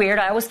 this is weird.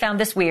 I always found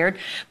this weird,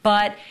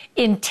 but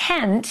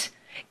intent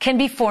can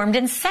be formed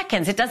in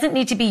seconds. It doesn't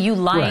need to be you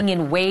lying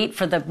in wait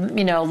for the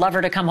lover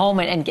to come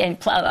home and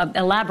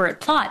elaborate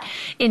plot.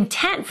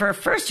 Intent for a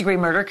first-degree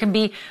murder can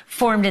be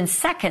formed in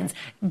seconds.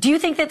 Do you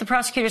think that the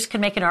prosecutors can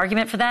make an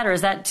argument for that, or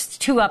is that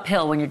too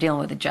uphill when you're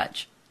dealing with a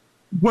judge?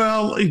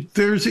 Well,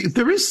 there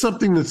is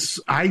something that's,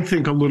 I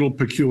think, a little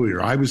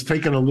peculiar. I was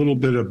taken a little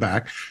bit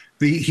aback.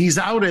 He's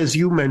out, as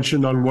you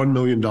mentioned, on $1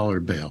 million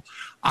bail.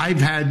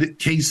 I've had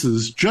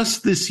cases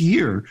just this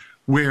year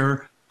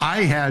where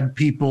I had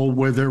people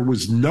where there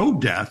was no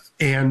death,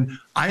 and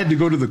I had to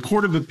go to the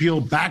Court of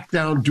Appeal, back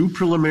down, do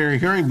preliminary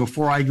hearing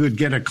before I could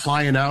get a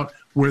client out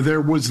where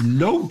there was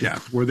no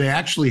death, where they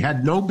actually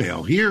had no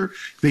bail. Here,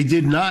 they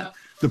did not.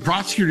 The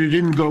prosecutor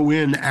didn't go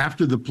in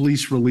after the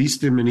police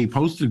released him and he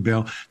posted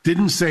bail,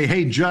 didn't say,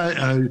 "Hey,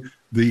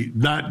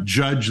 not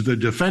judge the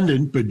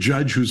defendant, but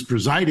judge who's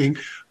presiding,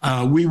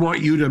 we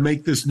want you to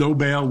make this no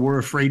bail. We're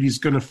afraid he's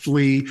going to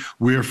flee.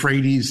 We're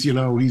afraid he's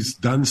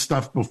done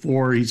stuff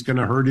before. He's going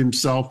to hurt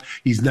himself.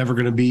 He's never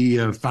going to be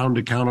found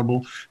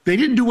accountable." They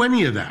didn't do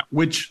any of that,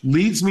 which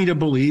leads me to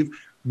believe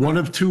one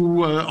of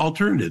two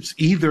alternatives.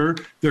 Either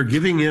they're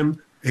giving him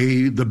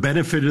the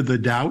benefit of the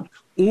doubt,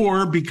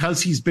 or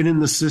because he's been in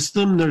the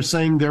system, they're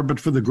saying there, "But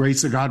for the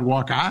grace of God,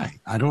 walk I."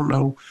 I don't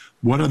know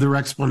what other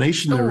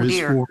explanation there is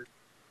for?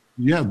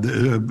 Yeah,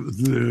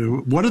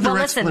 what other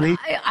explanation?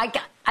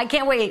 I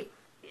can't wait.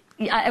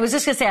 I was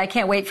just going to say I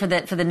can't wait for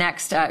the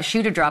next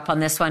shoe to drop on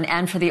this one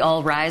and for the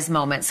all rise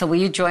moment. So will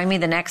you join me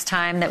the next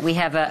time that we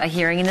have a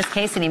hearing in this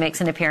case and he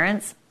makes an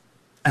appearance?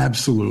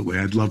 Absolutely,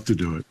 I'd love to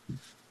do it.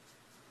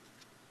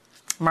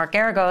 Mark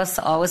Garagos,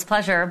 always a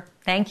pleasure.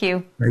 Thank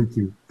you. Thank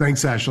you.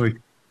 Thanks, Ashley.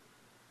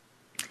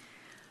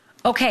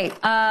 Okay,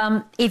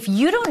 if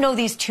you don't know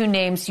these two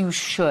names, you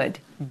should.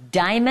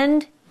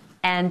 Diamond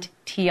and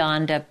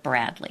Tionda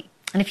Bradley.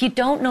 And if you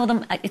don't know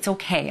them, it's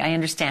okay. I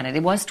understand it.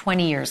 It was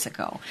 20 years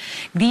ago.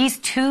 These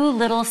two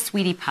little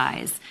sweetie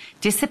pies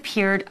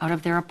disappeared out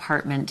of their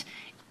apartment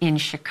in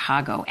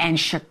Chicago, and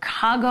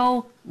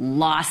Chicago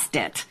lost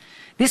it.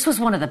 This was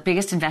one of the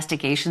biggest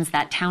investigations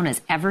that town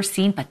has ever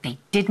seen, but they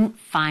didn't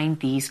find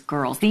these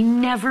girls. They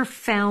never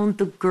found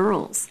the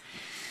girls.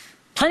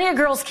 Plenty of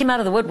girls came out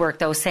of the woodwork,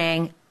 though,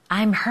 saying,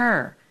 I'm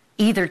her,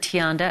 either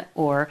Tionda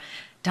or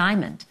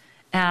Diamond.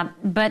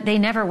 But they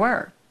never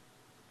were.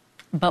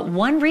 But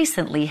one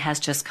recently has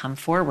just come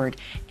forward,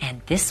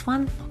 and this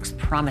one looks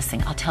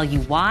promising. I'll tell you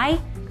why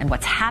and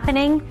what's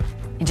happening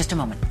in just a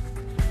moment.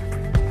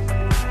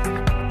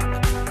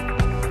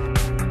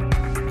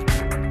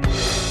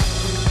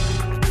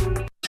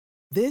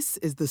 This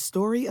is the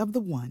story of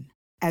the one.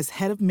 As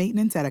head of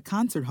maintenance at a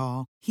concert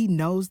hall, he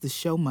knows the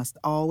show must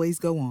always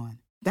go on.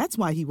 That's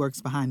why he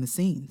works behind the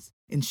scenes,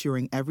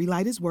 ensuring every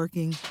light is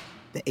working,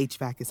 the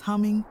HVAC is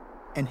humming,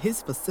 and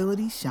his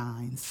facility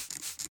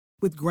shines.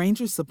 With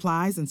Grainger's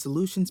supplies and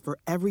solutions for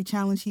every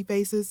challenge he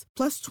faces,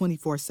 plus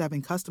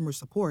 24/7 customer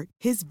support,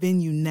 his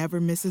venue never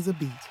misses a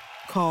beat.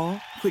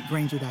 Call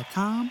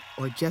quickgrainger.com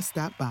or just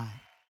stop by.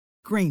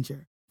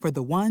 Grainger, for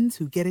the ones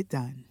who get it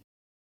done.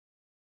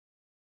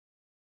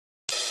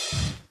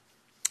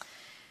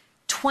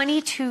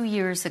 22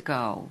 years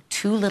ago,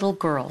 two little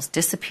girls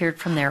disappeared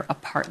from their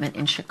apartment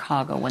in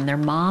Chicago when their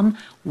mom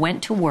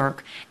went to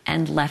work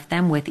and left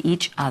them with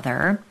each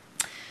other.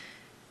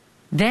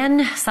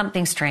 Then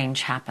something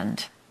strange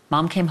happened.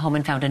 Mom came home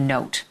and found a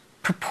note,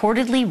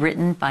 purportedly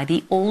written by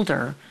the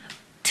older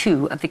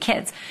two of the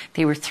kids.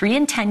 They were 3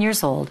 and 10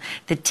 years old.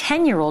 The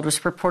 10-year-old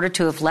was reported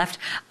to have left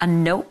a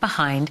note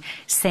behind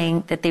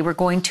saying that they were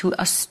going to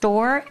a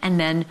store and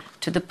then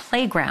to the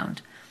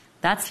playground.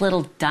 That's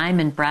little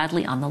Diamond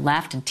Bradley on the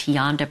left and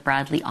Tionda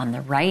Bradley on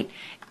the right.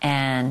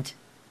 And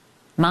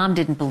Mom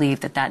didn't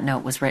believe that that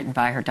note was written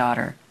by her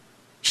daughter.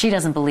 She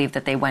doesn't believe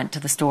that they went to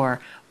the store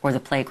or the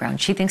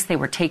playground. She thinks they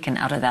were taken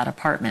out of that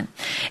apartment.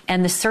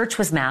 And the search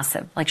was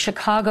massive. Like,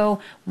 Chicago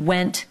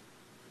went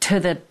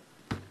to the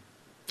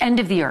end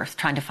of the earth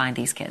trying to find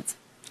these kids.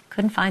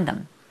 Couldn't find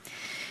them.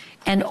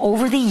 And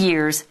over the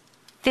years,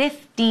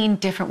 15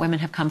 different women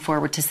have come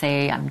forward to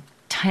say, I'm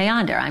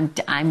Tionda,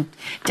 I'm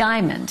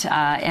Diamond,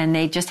 and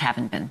they just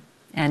haven't been.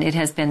 And it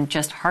has been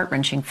just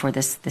heart-wrenching for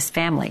this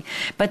family.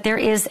 But there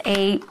is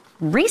a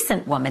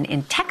recent woman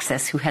in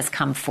Texas who has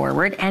come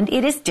forward, and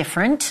it is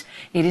different.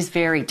 It is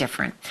very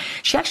different.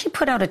 She actually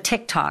put out a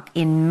TikTok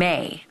in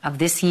May of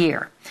this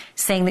year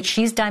saying that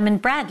she's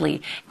Diamond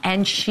Bradley,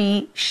 and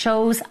she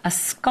shows a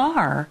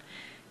scar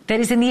that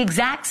is in the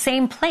exact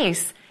same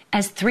place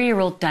as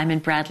 3-year-old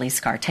Diamond Bradley's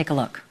scar. Take a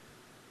look.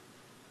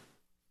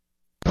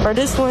 For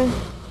this one,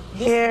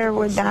 here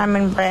with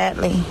Diamond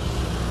Bradley.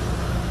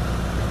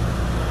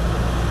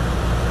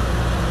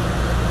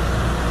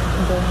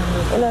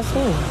 And that's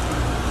me.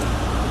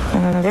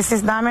 This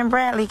is Diamond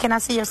Bradley. Can I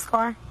see your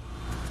scar?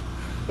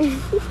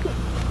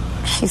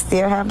 She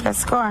still have that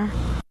scar.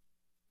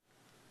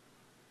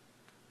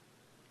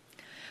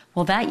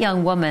 Well, that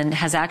young woman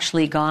has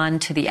actually gone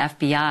to the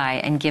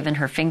FBI and given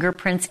her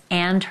fingerprints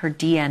and her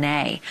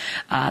DNA.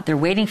 They're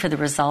waiting for the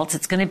results.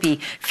 It's going to be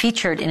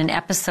featured in an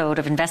episode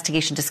of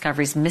Investigation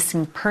Discovery's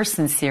Missing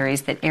Persons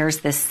series that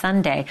airs this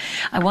Sunday.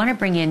 I want to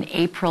bring in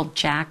April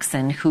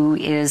Jackson, who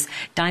is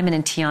Diamond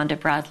and Tionda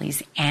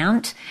Bradley's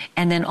aunt,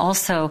 and then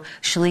also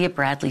Shalia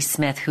Bradley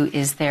Smith, who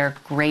is their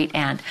great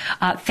aunt.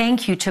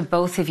 Thank you to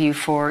both of you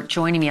for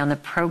joining me on the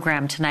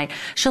program tonight.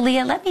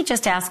 Shalia, let me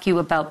just ask you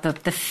about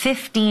the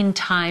 15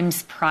 times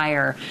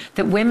prior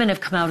that women have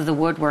come out of the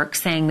woodwork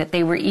saying that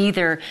they were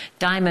either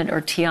Diamond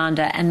or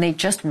Tionda, and they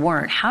just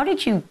weren't. How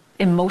did you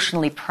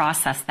emotionally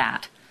process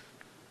that?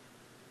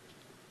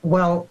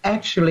 Well,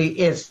 actually,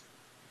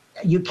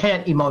 you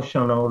can't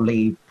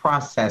emotionally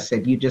process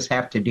it. You just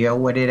have to deal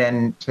with it.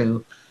 And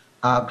to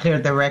clear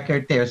the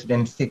record, there's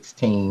been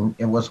 16.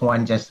 It was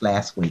one just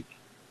last week.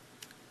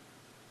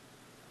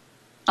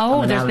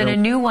 Oh, there's been a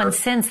new one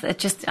since. It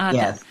just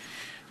yes.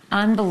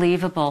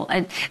 Unbelievable.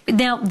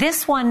 Now,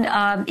 this one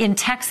in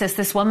Texas,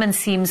 this woman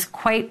seems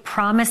quite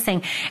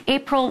promising.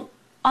 April,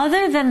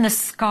 other than the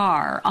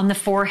scar on the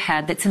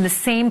forehead that's in the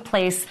same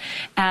place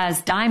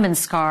as Diamond's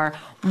scar,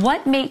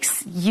 what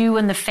makes you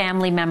and the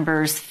family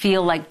members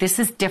feel like this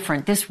is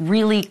different? This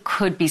really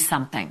could be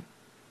something.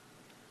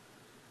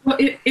 Well,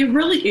 it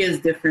really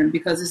is different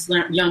because this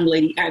young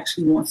lady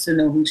actually wants to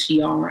know who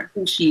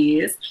she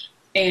is.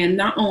 And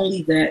not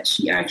only that,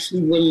 she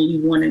actually willingly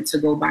wanted to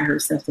go by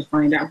herself to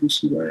find out who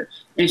she were.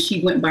 And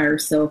she went by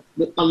herself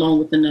along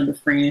with another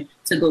friend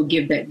to go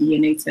give that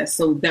DNA test.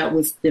 So that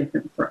was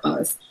different for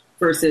us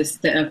versus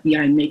the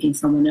FBI making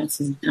someone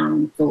else's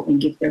go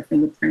and get their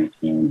fingerprint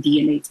and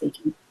DNA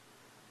taken.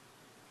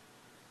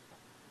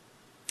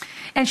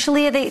 And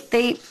Shalia,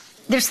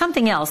 there's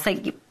something else.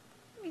 Like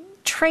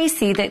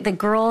Tracy, the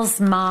girl's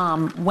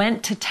mom,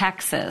 went to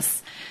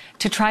Texas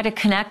to try to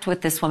connect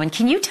with this woman.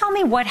 Can you tell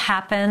me what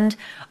happened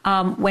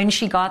when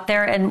she got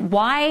there and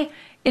why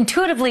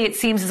intuitively it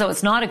seems as though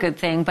it's not a good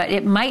thing, but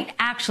it might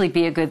actually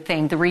be a good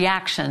thing, the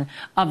reaction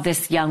of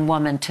this young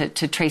woman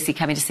to Tracy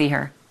coming to see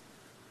her?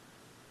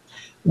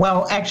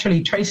 Well,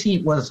 actually,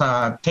 Tracy was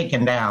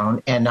taken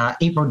down, and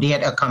April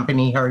did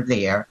accompany her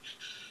there.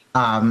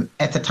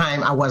 At the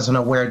time, I wasn't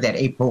aware that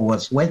April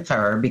was with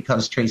her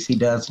because Tracy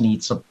does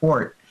need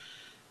support,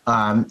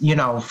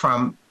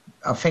 from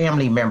a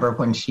family member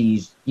when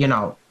she's,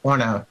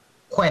 on a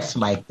quest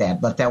like that.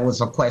 But that was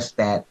a quest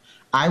that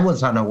I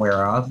was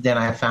unaware of. Then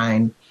I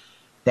find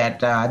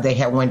that they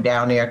had went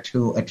down there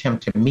to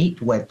attempt to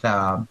meet with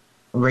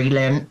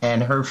Raylan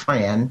and her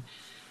friend.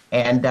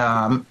 And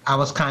I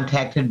was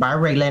contacted by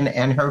Raylan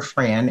and her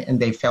friend, and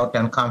they felt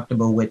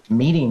uncomfortable with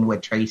meeting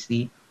with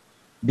Tracy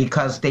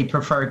because they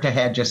preferred to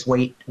have just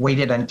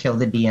waited until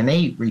the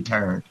DNA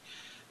returned.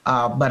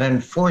 But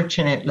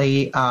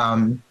unfortunately,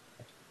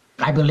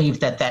 I believe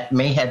that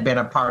may have been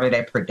a part of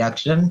that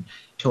production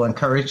to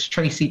encourage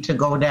Tracy to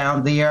go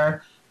down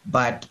there.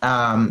 But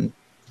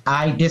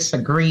I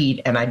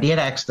disagreed, and I did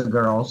ask the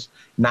girls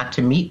not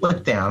to meet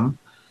with them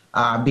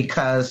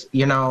because,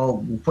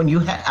 when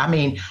you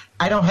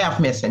I don't have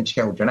missing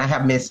children. I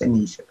have missing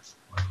nieces.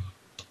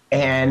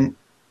 And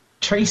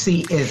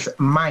Tracy is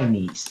my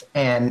niece,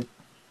 and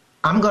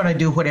I'm going to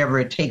do whatever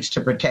it takes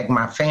to protect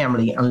my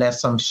family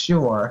unless I'm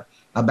sure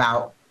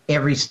about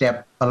every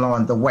step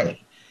along the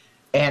way.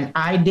 And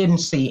I didn't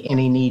see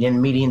any need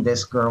in meeting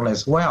this girl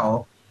as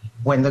well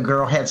when the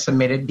girl had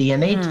submitted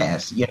DNA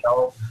tests,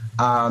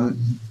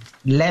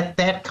 let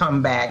that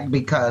come back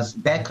because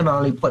that could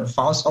only put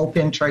false hope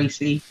in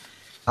Tracy,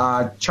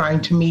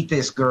 trying to meet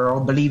this girl,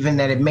 believing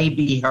that it may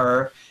be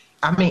her.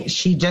 I mean,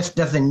 she just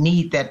doesn't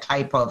need that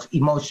type of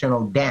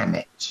emotional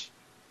damage.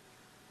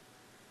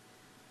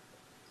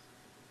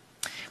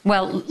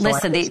 Well,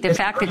 listen, the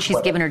fact that she's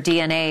given her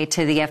DNA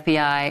to the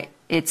FBI,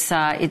 it's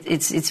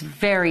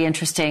very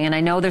interesting. And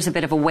I know there's a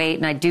bit of a wait,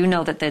 and I do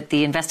know that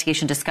the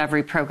investigation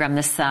discovery program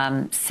this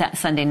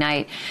Sunday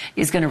night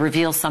is going to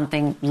reveal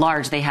something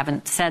large they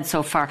haven't said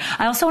so far.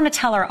 I also want to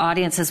tell our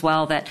audience as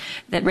well that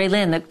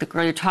Raylyn, the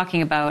girl you're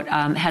talking about,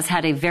 has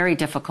had a very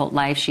difficult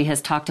life. She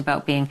has talked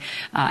about being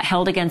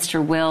held against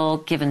her will,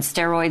 given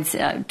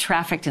steroids,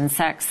 trafficked in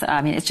sex.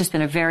 I mean, it's just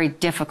been a very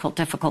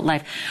difficult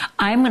life.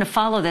 I'm going to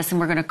follow this, and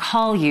we're going to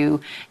call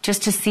you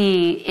just to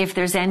see if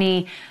there's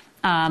any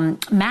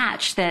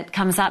match that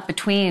comes up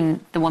between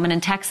the woman in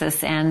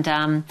Texas and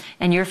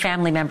your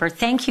family member.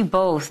 Thank you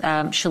both,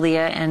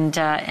 Shalia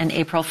and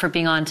April, for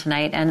being on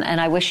tonight.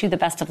 And I wish you the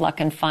best of luck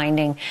in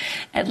finding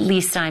at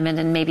least Simon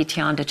and maybe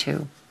Tionda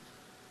too.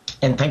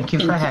 And thank you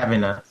for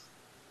having us.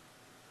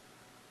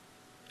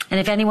 And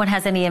if anyone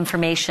has any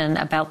information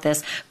about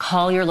this,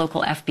 call your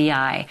local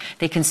FBI.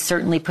 They can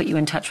certainly put you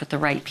in touch with the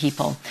right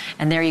people.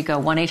 And there you go.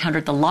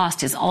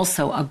 1-800-THE-LOST is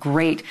also a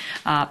great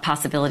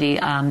possibility.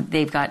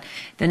 They've got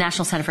the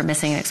National Center for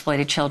Missing and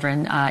Exploited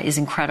Children is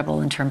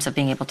incredible in terms of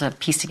being able to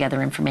piece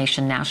together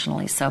information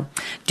nationally. So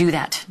do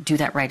that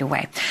right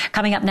away.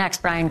 Coming up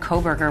next, Bryan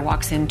Kohberger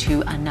walks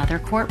into another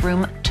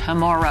courtroom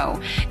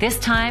tomorrow. This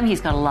time,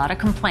 he's got a lot of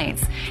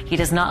complaints. He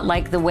does not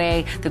like the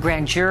way the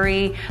grand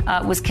jury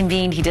was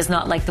convened. He does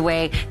not like the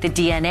way the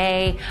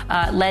DNA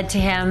led to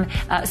him.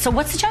 So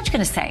what's the judge going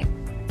to say?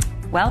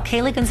 Well,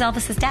 Kaylee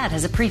Gonzalez's dad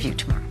has a preview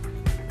tomorrow,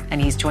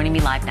 and he's joining me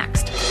live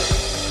next.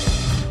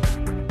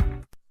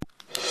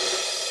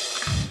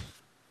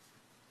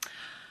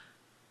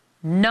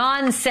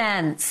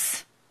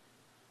 Nonsense.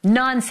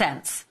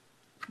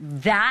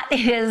 That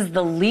is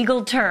the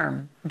legal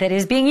term that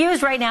is being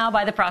used right now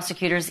by the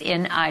prosecutors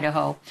in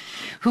Idaho,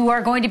 who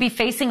are going to be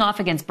facing off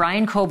against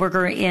Bryan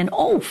Kohberger in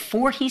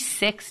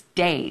 46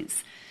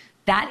 days.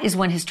 That is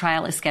when his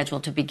trial is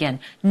scheduled to begin.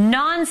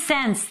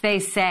 Nonsense, they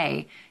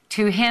say,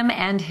 to him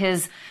and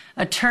his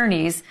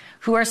attorneys,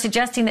 who are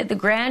suggesting that the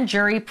grand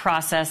jury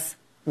process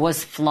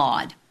was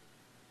flawed.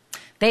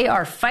 They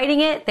are fighting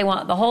it. They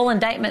want the whole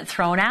indictment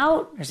thrown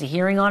out. There's a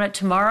hearing on it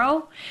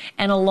tomorrow.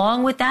 And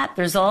along with that,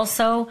 there's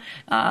also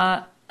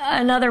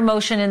another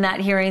motion in that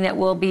hearing that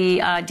we'll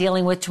be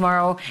dealing with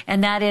tomorrow,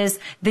 and that is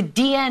the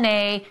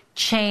DNA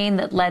chain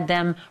that led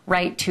them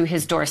right to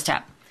his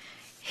doorstep.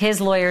 His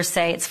lawyers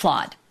say it's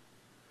flawed.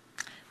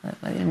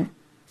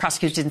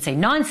 Prosecutors didn't say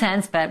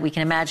nonsense, but we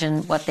can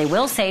imagine what they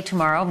will say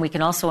tomorrow, and we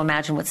can also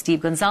imagine what Steve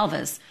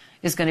Gonzalez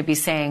is going to be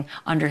saying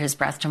under his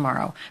breath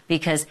tomorrow,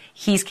 because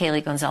he's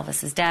Kaylee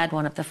Gonzalez's dad,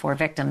 one of the 4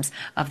 victims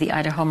of the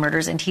Idaho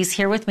murders, and he's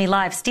here with me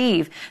live.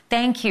 Steve,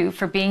 thank you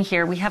for being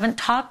here. We haven't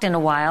talked in a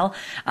while.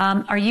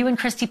 Are you and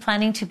Christy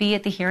planning to be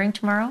at the hearing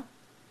tomorrow?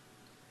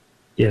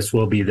 Yes,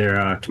 we'll be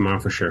there tomorrow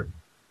for sure.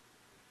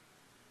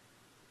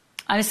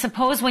 I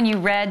suppose when you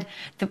read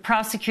the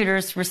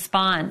prosecutor's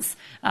response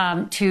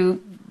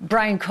to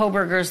Brian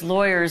Kohberger's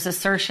lawyer's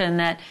assertion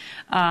that,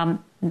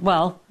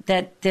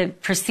 that the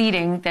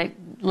proceeding that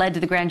led to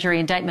the grand jury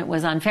indictment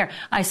was unfair,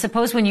 I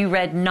suppose when you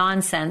read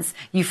nonsense,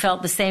 you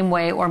felt the same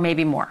way or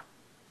maybe more.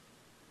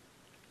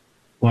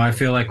 Well, I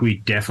feel like we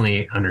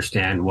definitely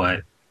understand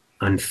what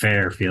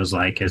unfair feels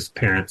like as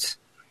parents.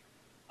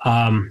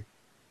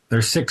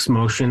 There's 6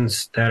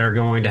 motions that are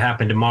going to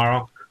happen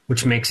tomorrow,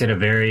 which makes it a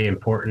very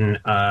important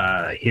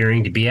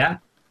hearing to be at.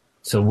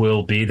 So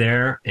we'll be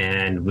there,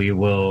 and we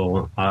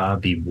will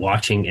be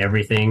watching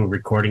everything,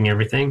 recording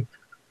everything.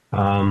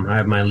 I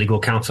have my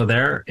legal counsel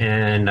there,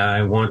 and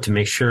I want to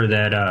make sure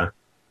that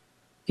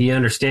he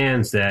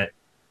understands that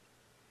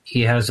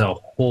he has a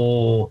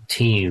whole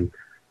team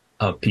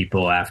of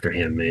people after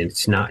him.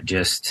 It's not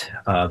just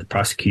the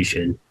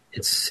prosecution.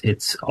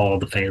 It's all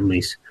the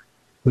families.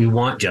 We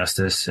want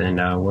justice, and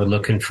we're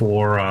looking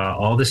for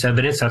all this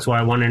evidence. That's why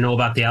I want to know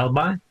about the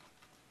alibi.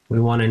 We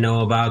want to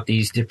know about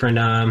these different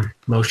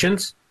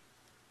motions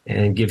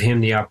and give him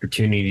the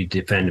opportunity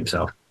to defend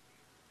himself.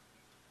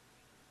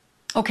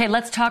 Okay,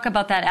 let's talk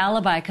about that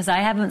alibi, because I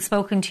haven't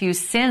spoken to you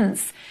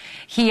since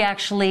he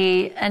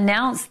actually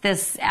announced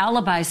this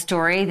alibi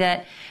story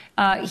that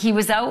he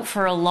was out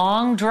for a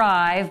long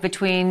drive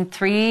between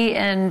 3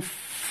 and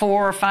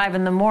 4 or 5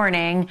 in the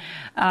morning,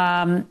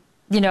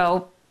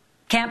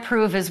 can't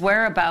prove his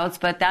whereabouts,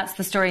 but that's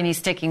the story and he's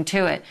sticking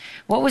to it.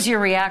 What was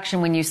your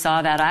reaction when you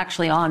saw that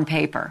actually on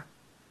paper?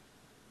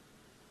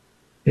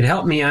 It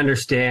helped me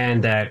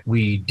understand that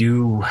we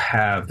do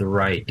have the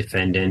right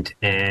defendant,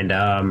 and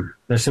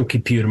there's some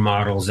computer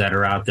models that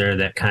are out there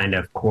that kind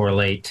of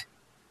correlate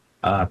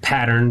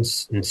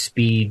patterns and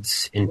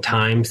speeds and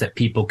times that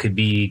people could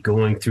be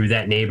going through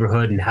that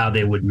neighborhood and how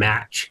they would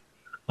match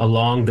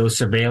along those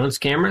surveillance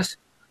cameras.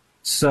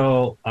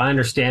 So I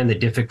understand the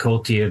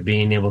difficulty of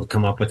being able to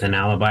come up with an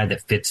alibi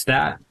that fits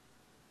that,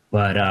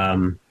 but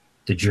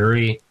the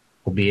jury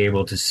will be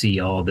able to see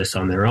all of this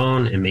on their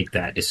own and make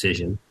that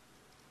decision.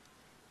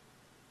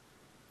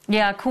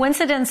 Yeah,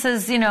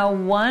 coincidences,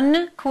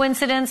 1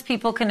 coincidence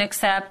people can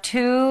accept,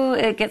 2,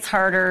 it gets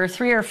harder,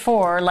 3 or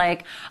 4,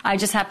 like I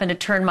just happened to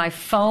turn my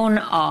phone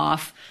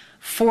off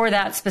for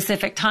that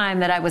specific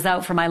time that I was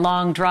out for my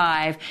long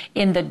drive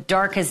in the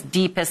darkest,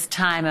 deepest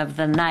time of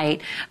the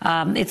night.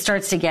 It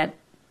starts to get,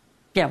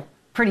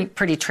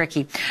 pretty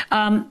tricky.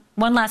 One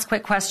last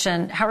quick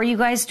question. How are you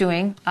guys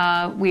doing?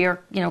 We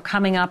are,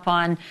 coming up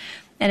on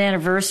an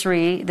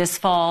anniversary this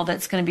fall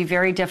that's going to be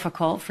very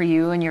difficult for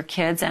you and your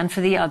kids and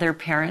for the other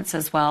parents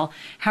as well.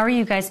 How are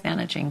you guys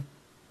managing?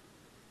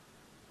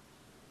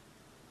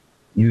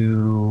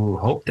 You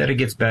hope that it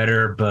gets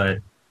better, but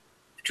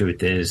the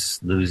truth is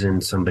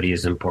losing somebody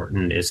as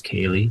important as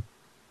Kaylee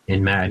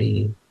and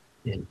Maddie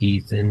and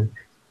Ethan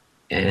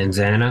and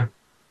Xana,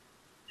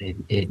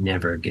 it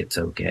never gets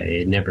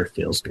okay. It never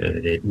feels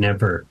good.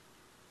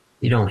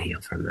 You don't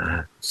heal from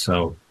that.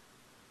 So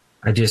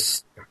I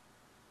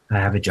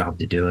have a job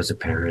to do as a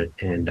parent,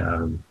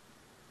 and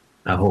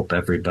I hope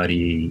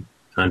everybody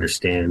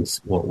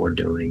understands what we're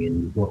doing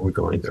and what we're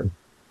going through.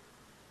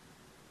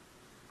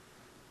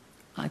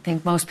 I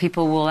think most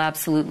people will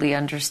absolutely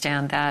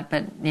understand that,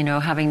 but,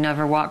 having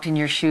never walked in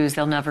your shoes,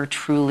 they'll never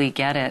truly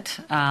get it.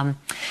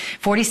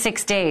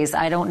 46 days.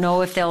 I don't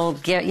know if they'll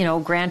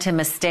grant him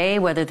a stay,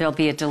 whether there'll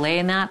be a delay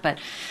in that, but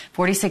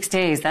 46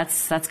 days,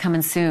 that's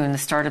coming soon, the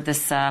start of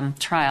this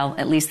trial,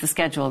 at least the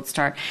scheduled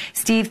start.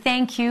 Steve,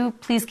 thank you.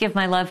 Please give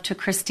my love to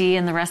Christy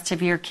and the rest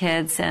of your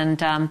kids,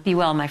 and be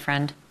well, my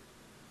friend.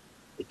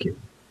 Thank you.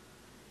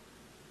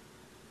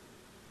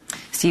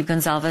 Steve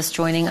Gonzalez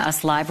joining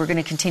us live. We're going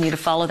to continue to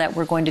follow that.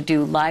 We're going to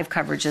do live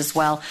coverage as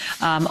well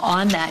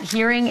on that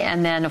hearing.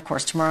 And then, of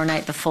course, tomorrow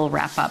night, the full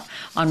wrap-up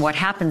on what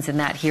happens in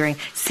that hearing.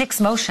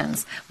 6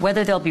 motions.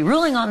 Whether they'll be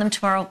ruling on them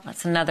tomorrow,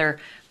 that's another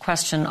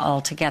question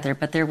altogether.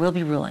 But there will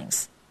be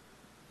rulings.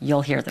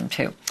 You'll hear them,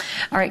 too.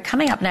 All right,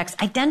 coming up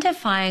next,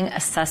 identifying a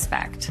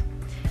suspect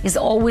is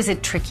always a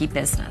tricky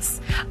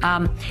business.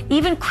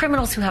 Even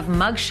criminals who have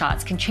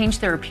mugshots can change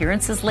their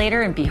appearances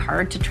later and be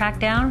hard to track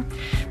down.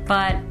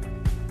 But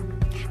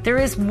there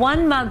is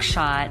one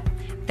mugshot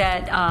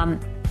that,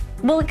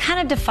 it kind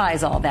of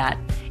defies all that.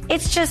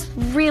 It's just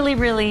really,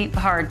 really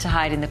hard to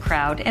hide in the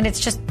crowd, and it's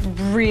just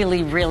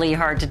really, really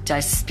hard to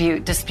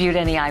dispute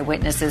any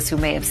eyewitnesses who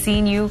may have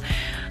seen you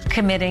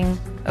committing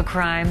a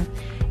crime.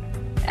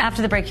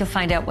 After the break, you'll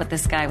find out what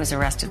this guy was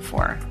arrested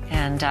for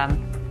and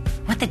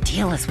what the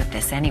deal is with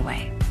this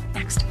anyway.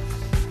 Next.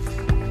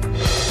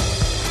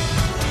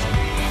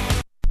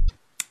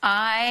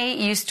 I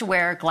used to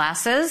wear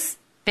glasses,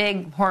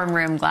 big horn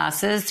rim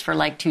glasses, for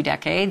like 2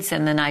 decades,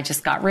 and then I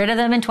just got rid of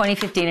them in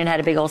 2015 and had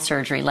a big old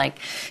surgery, like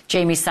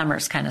Jamie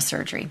Summers kind of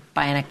surgery,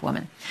 bionic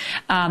woman.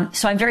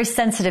 So I'm very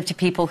sensitive to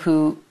people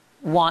who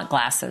want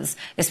glasses,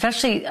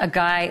 especially a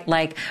guy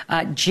like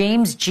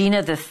James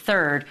Gina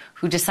III,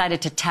 who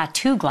decided to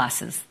tattoo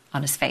glasses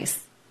on his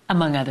face,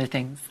 among other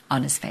things,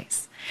 on his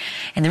face.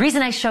 And the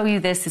reason I show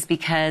you this is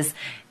because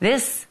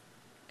this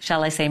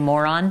shall I say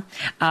moron.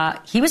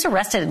 He was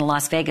arrested in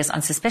Las Vegas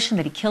on suspicion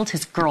that he killed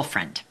his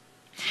girlfriend.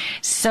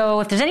 So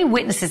if there's any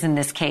witnesses in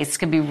this case, it's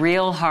going to be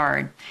real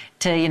hard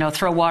to,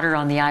 throw water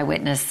on the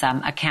eyewitness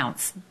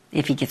accounts.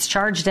 If he gets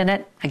charged in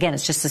it, again,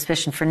 it's just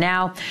suspicion for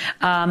now.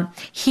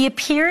 He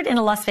appeared in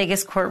a Las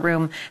Vegas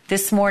courtroom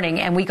this morning,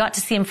 and we got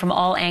to see him from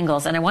all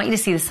angles. And I want you to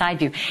see the side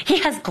view. He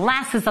has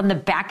glasses on the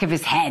back of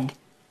his head.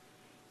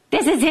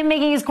 This is him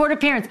making his court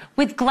appearance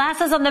with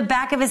glasses on the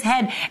back of his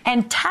head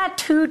and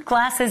tattooed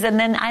glasses, and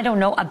then, I don't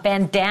know, a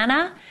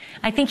bandana.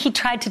 I think he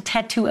tried to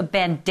tattoo a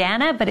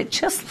bandana, but it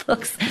just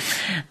looks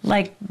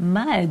like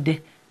mud.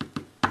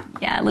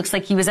 Yeah, it looks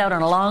like he was out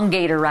on a long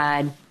gator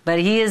ride, but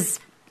he is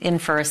in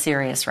for a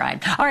serious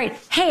ride. All right.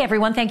 Hey,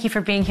 everyone. Thank you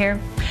for being here.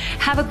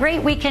 Have a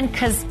great weekend,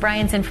 because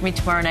Brian's in for me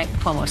tomorrow night.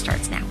 Cuomo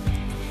starts now.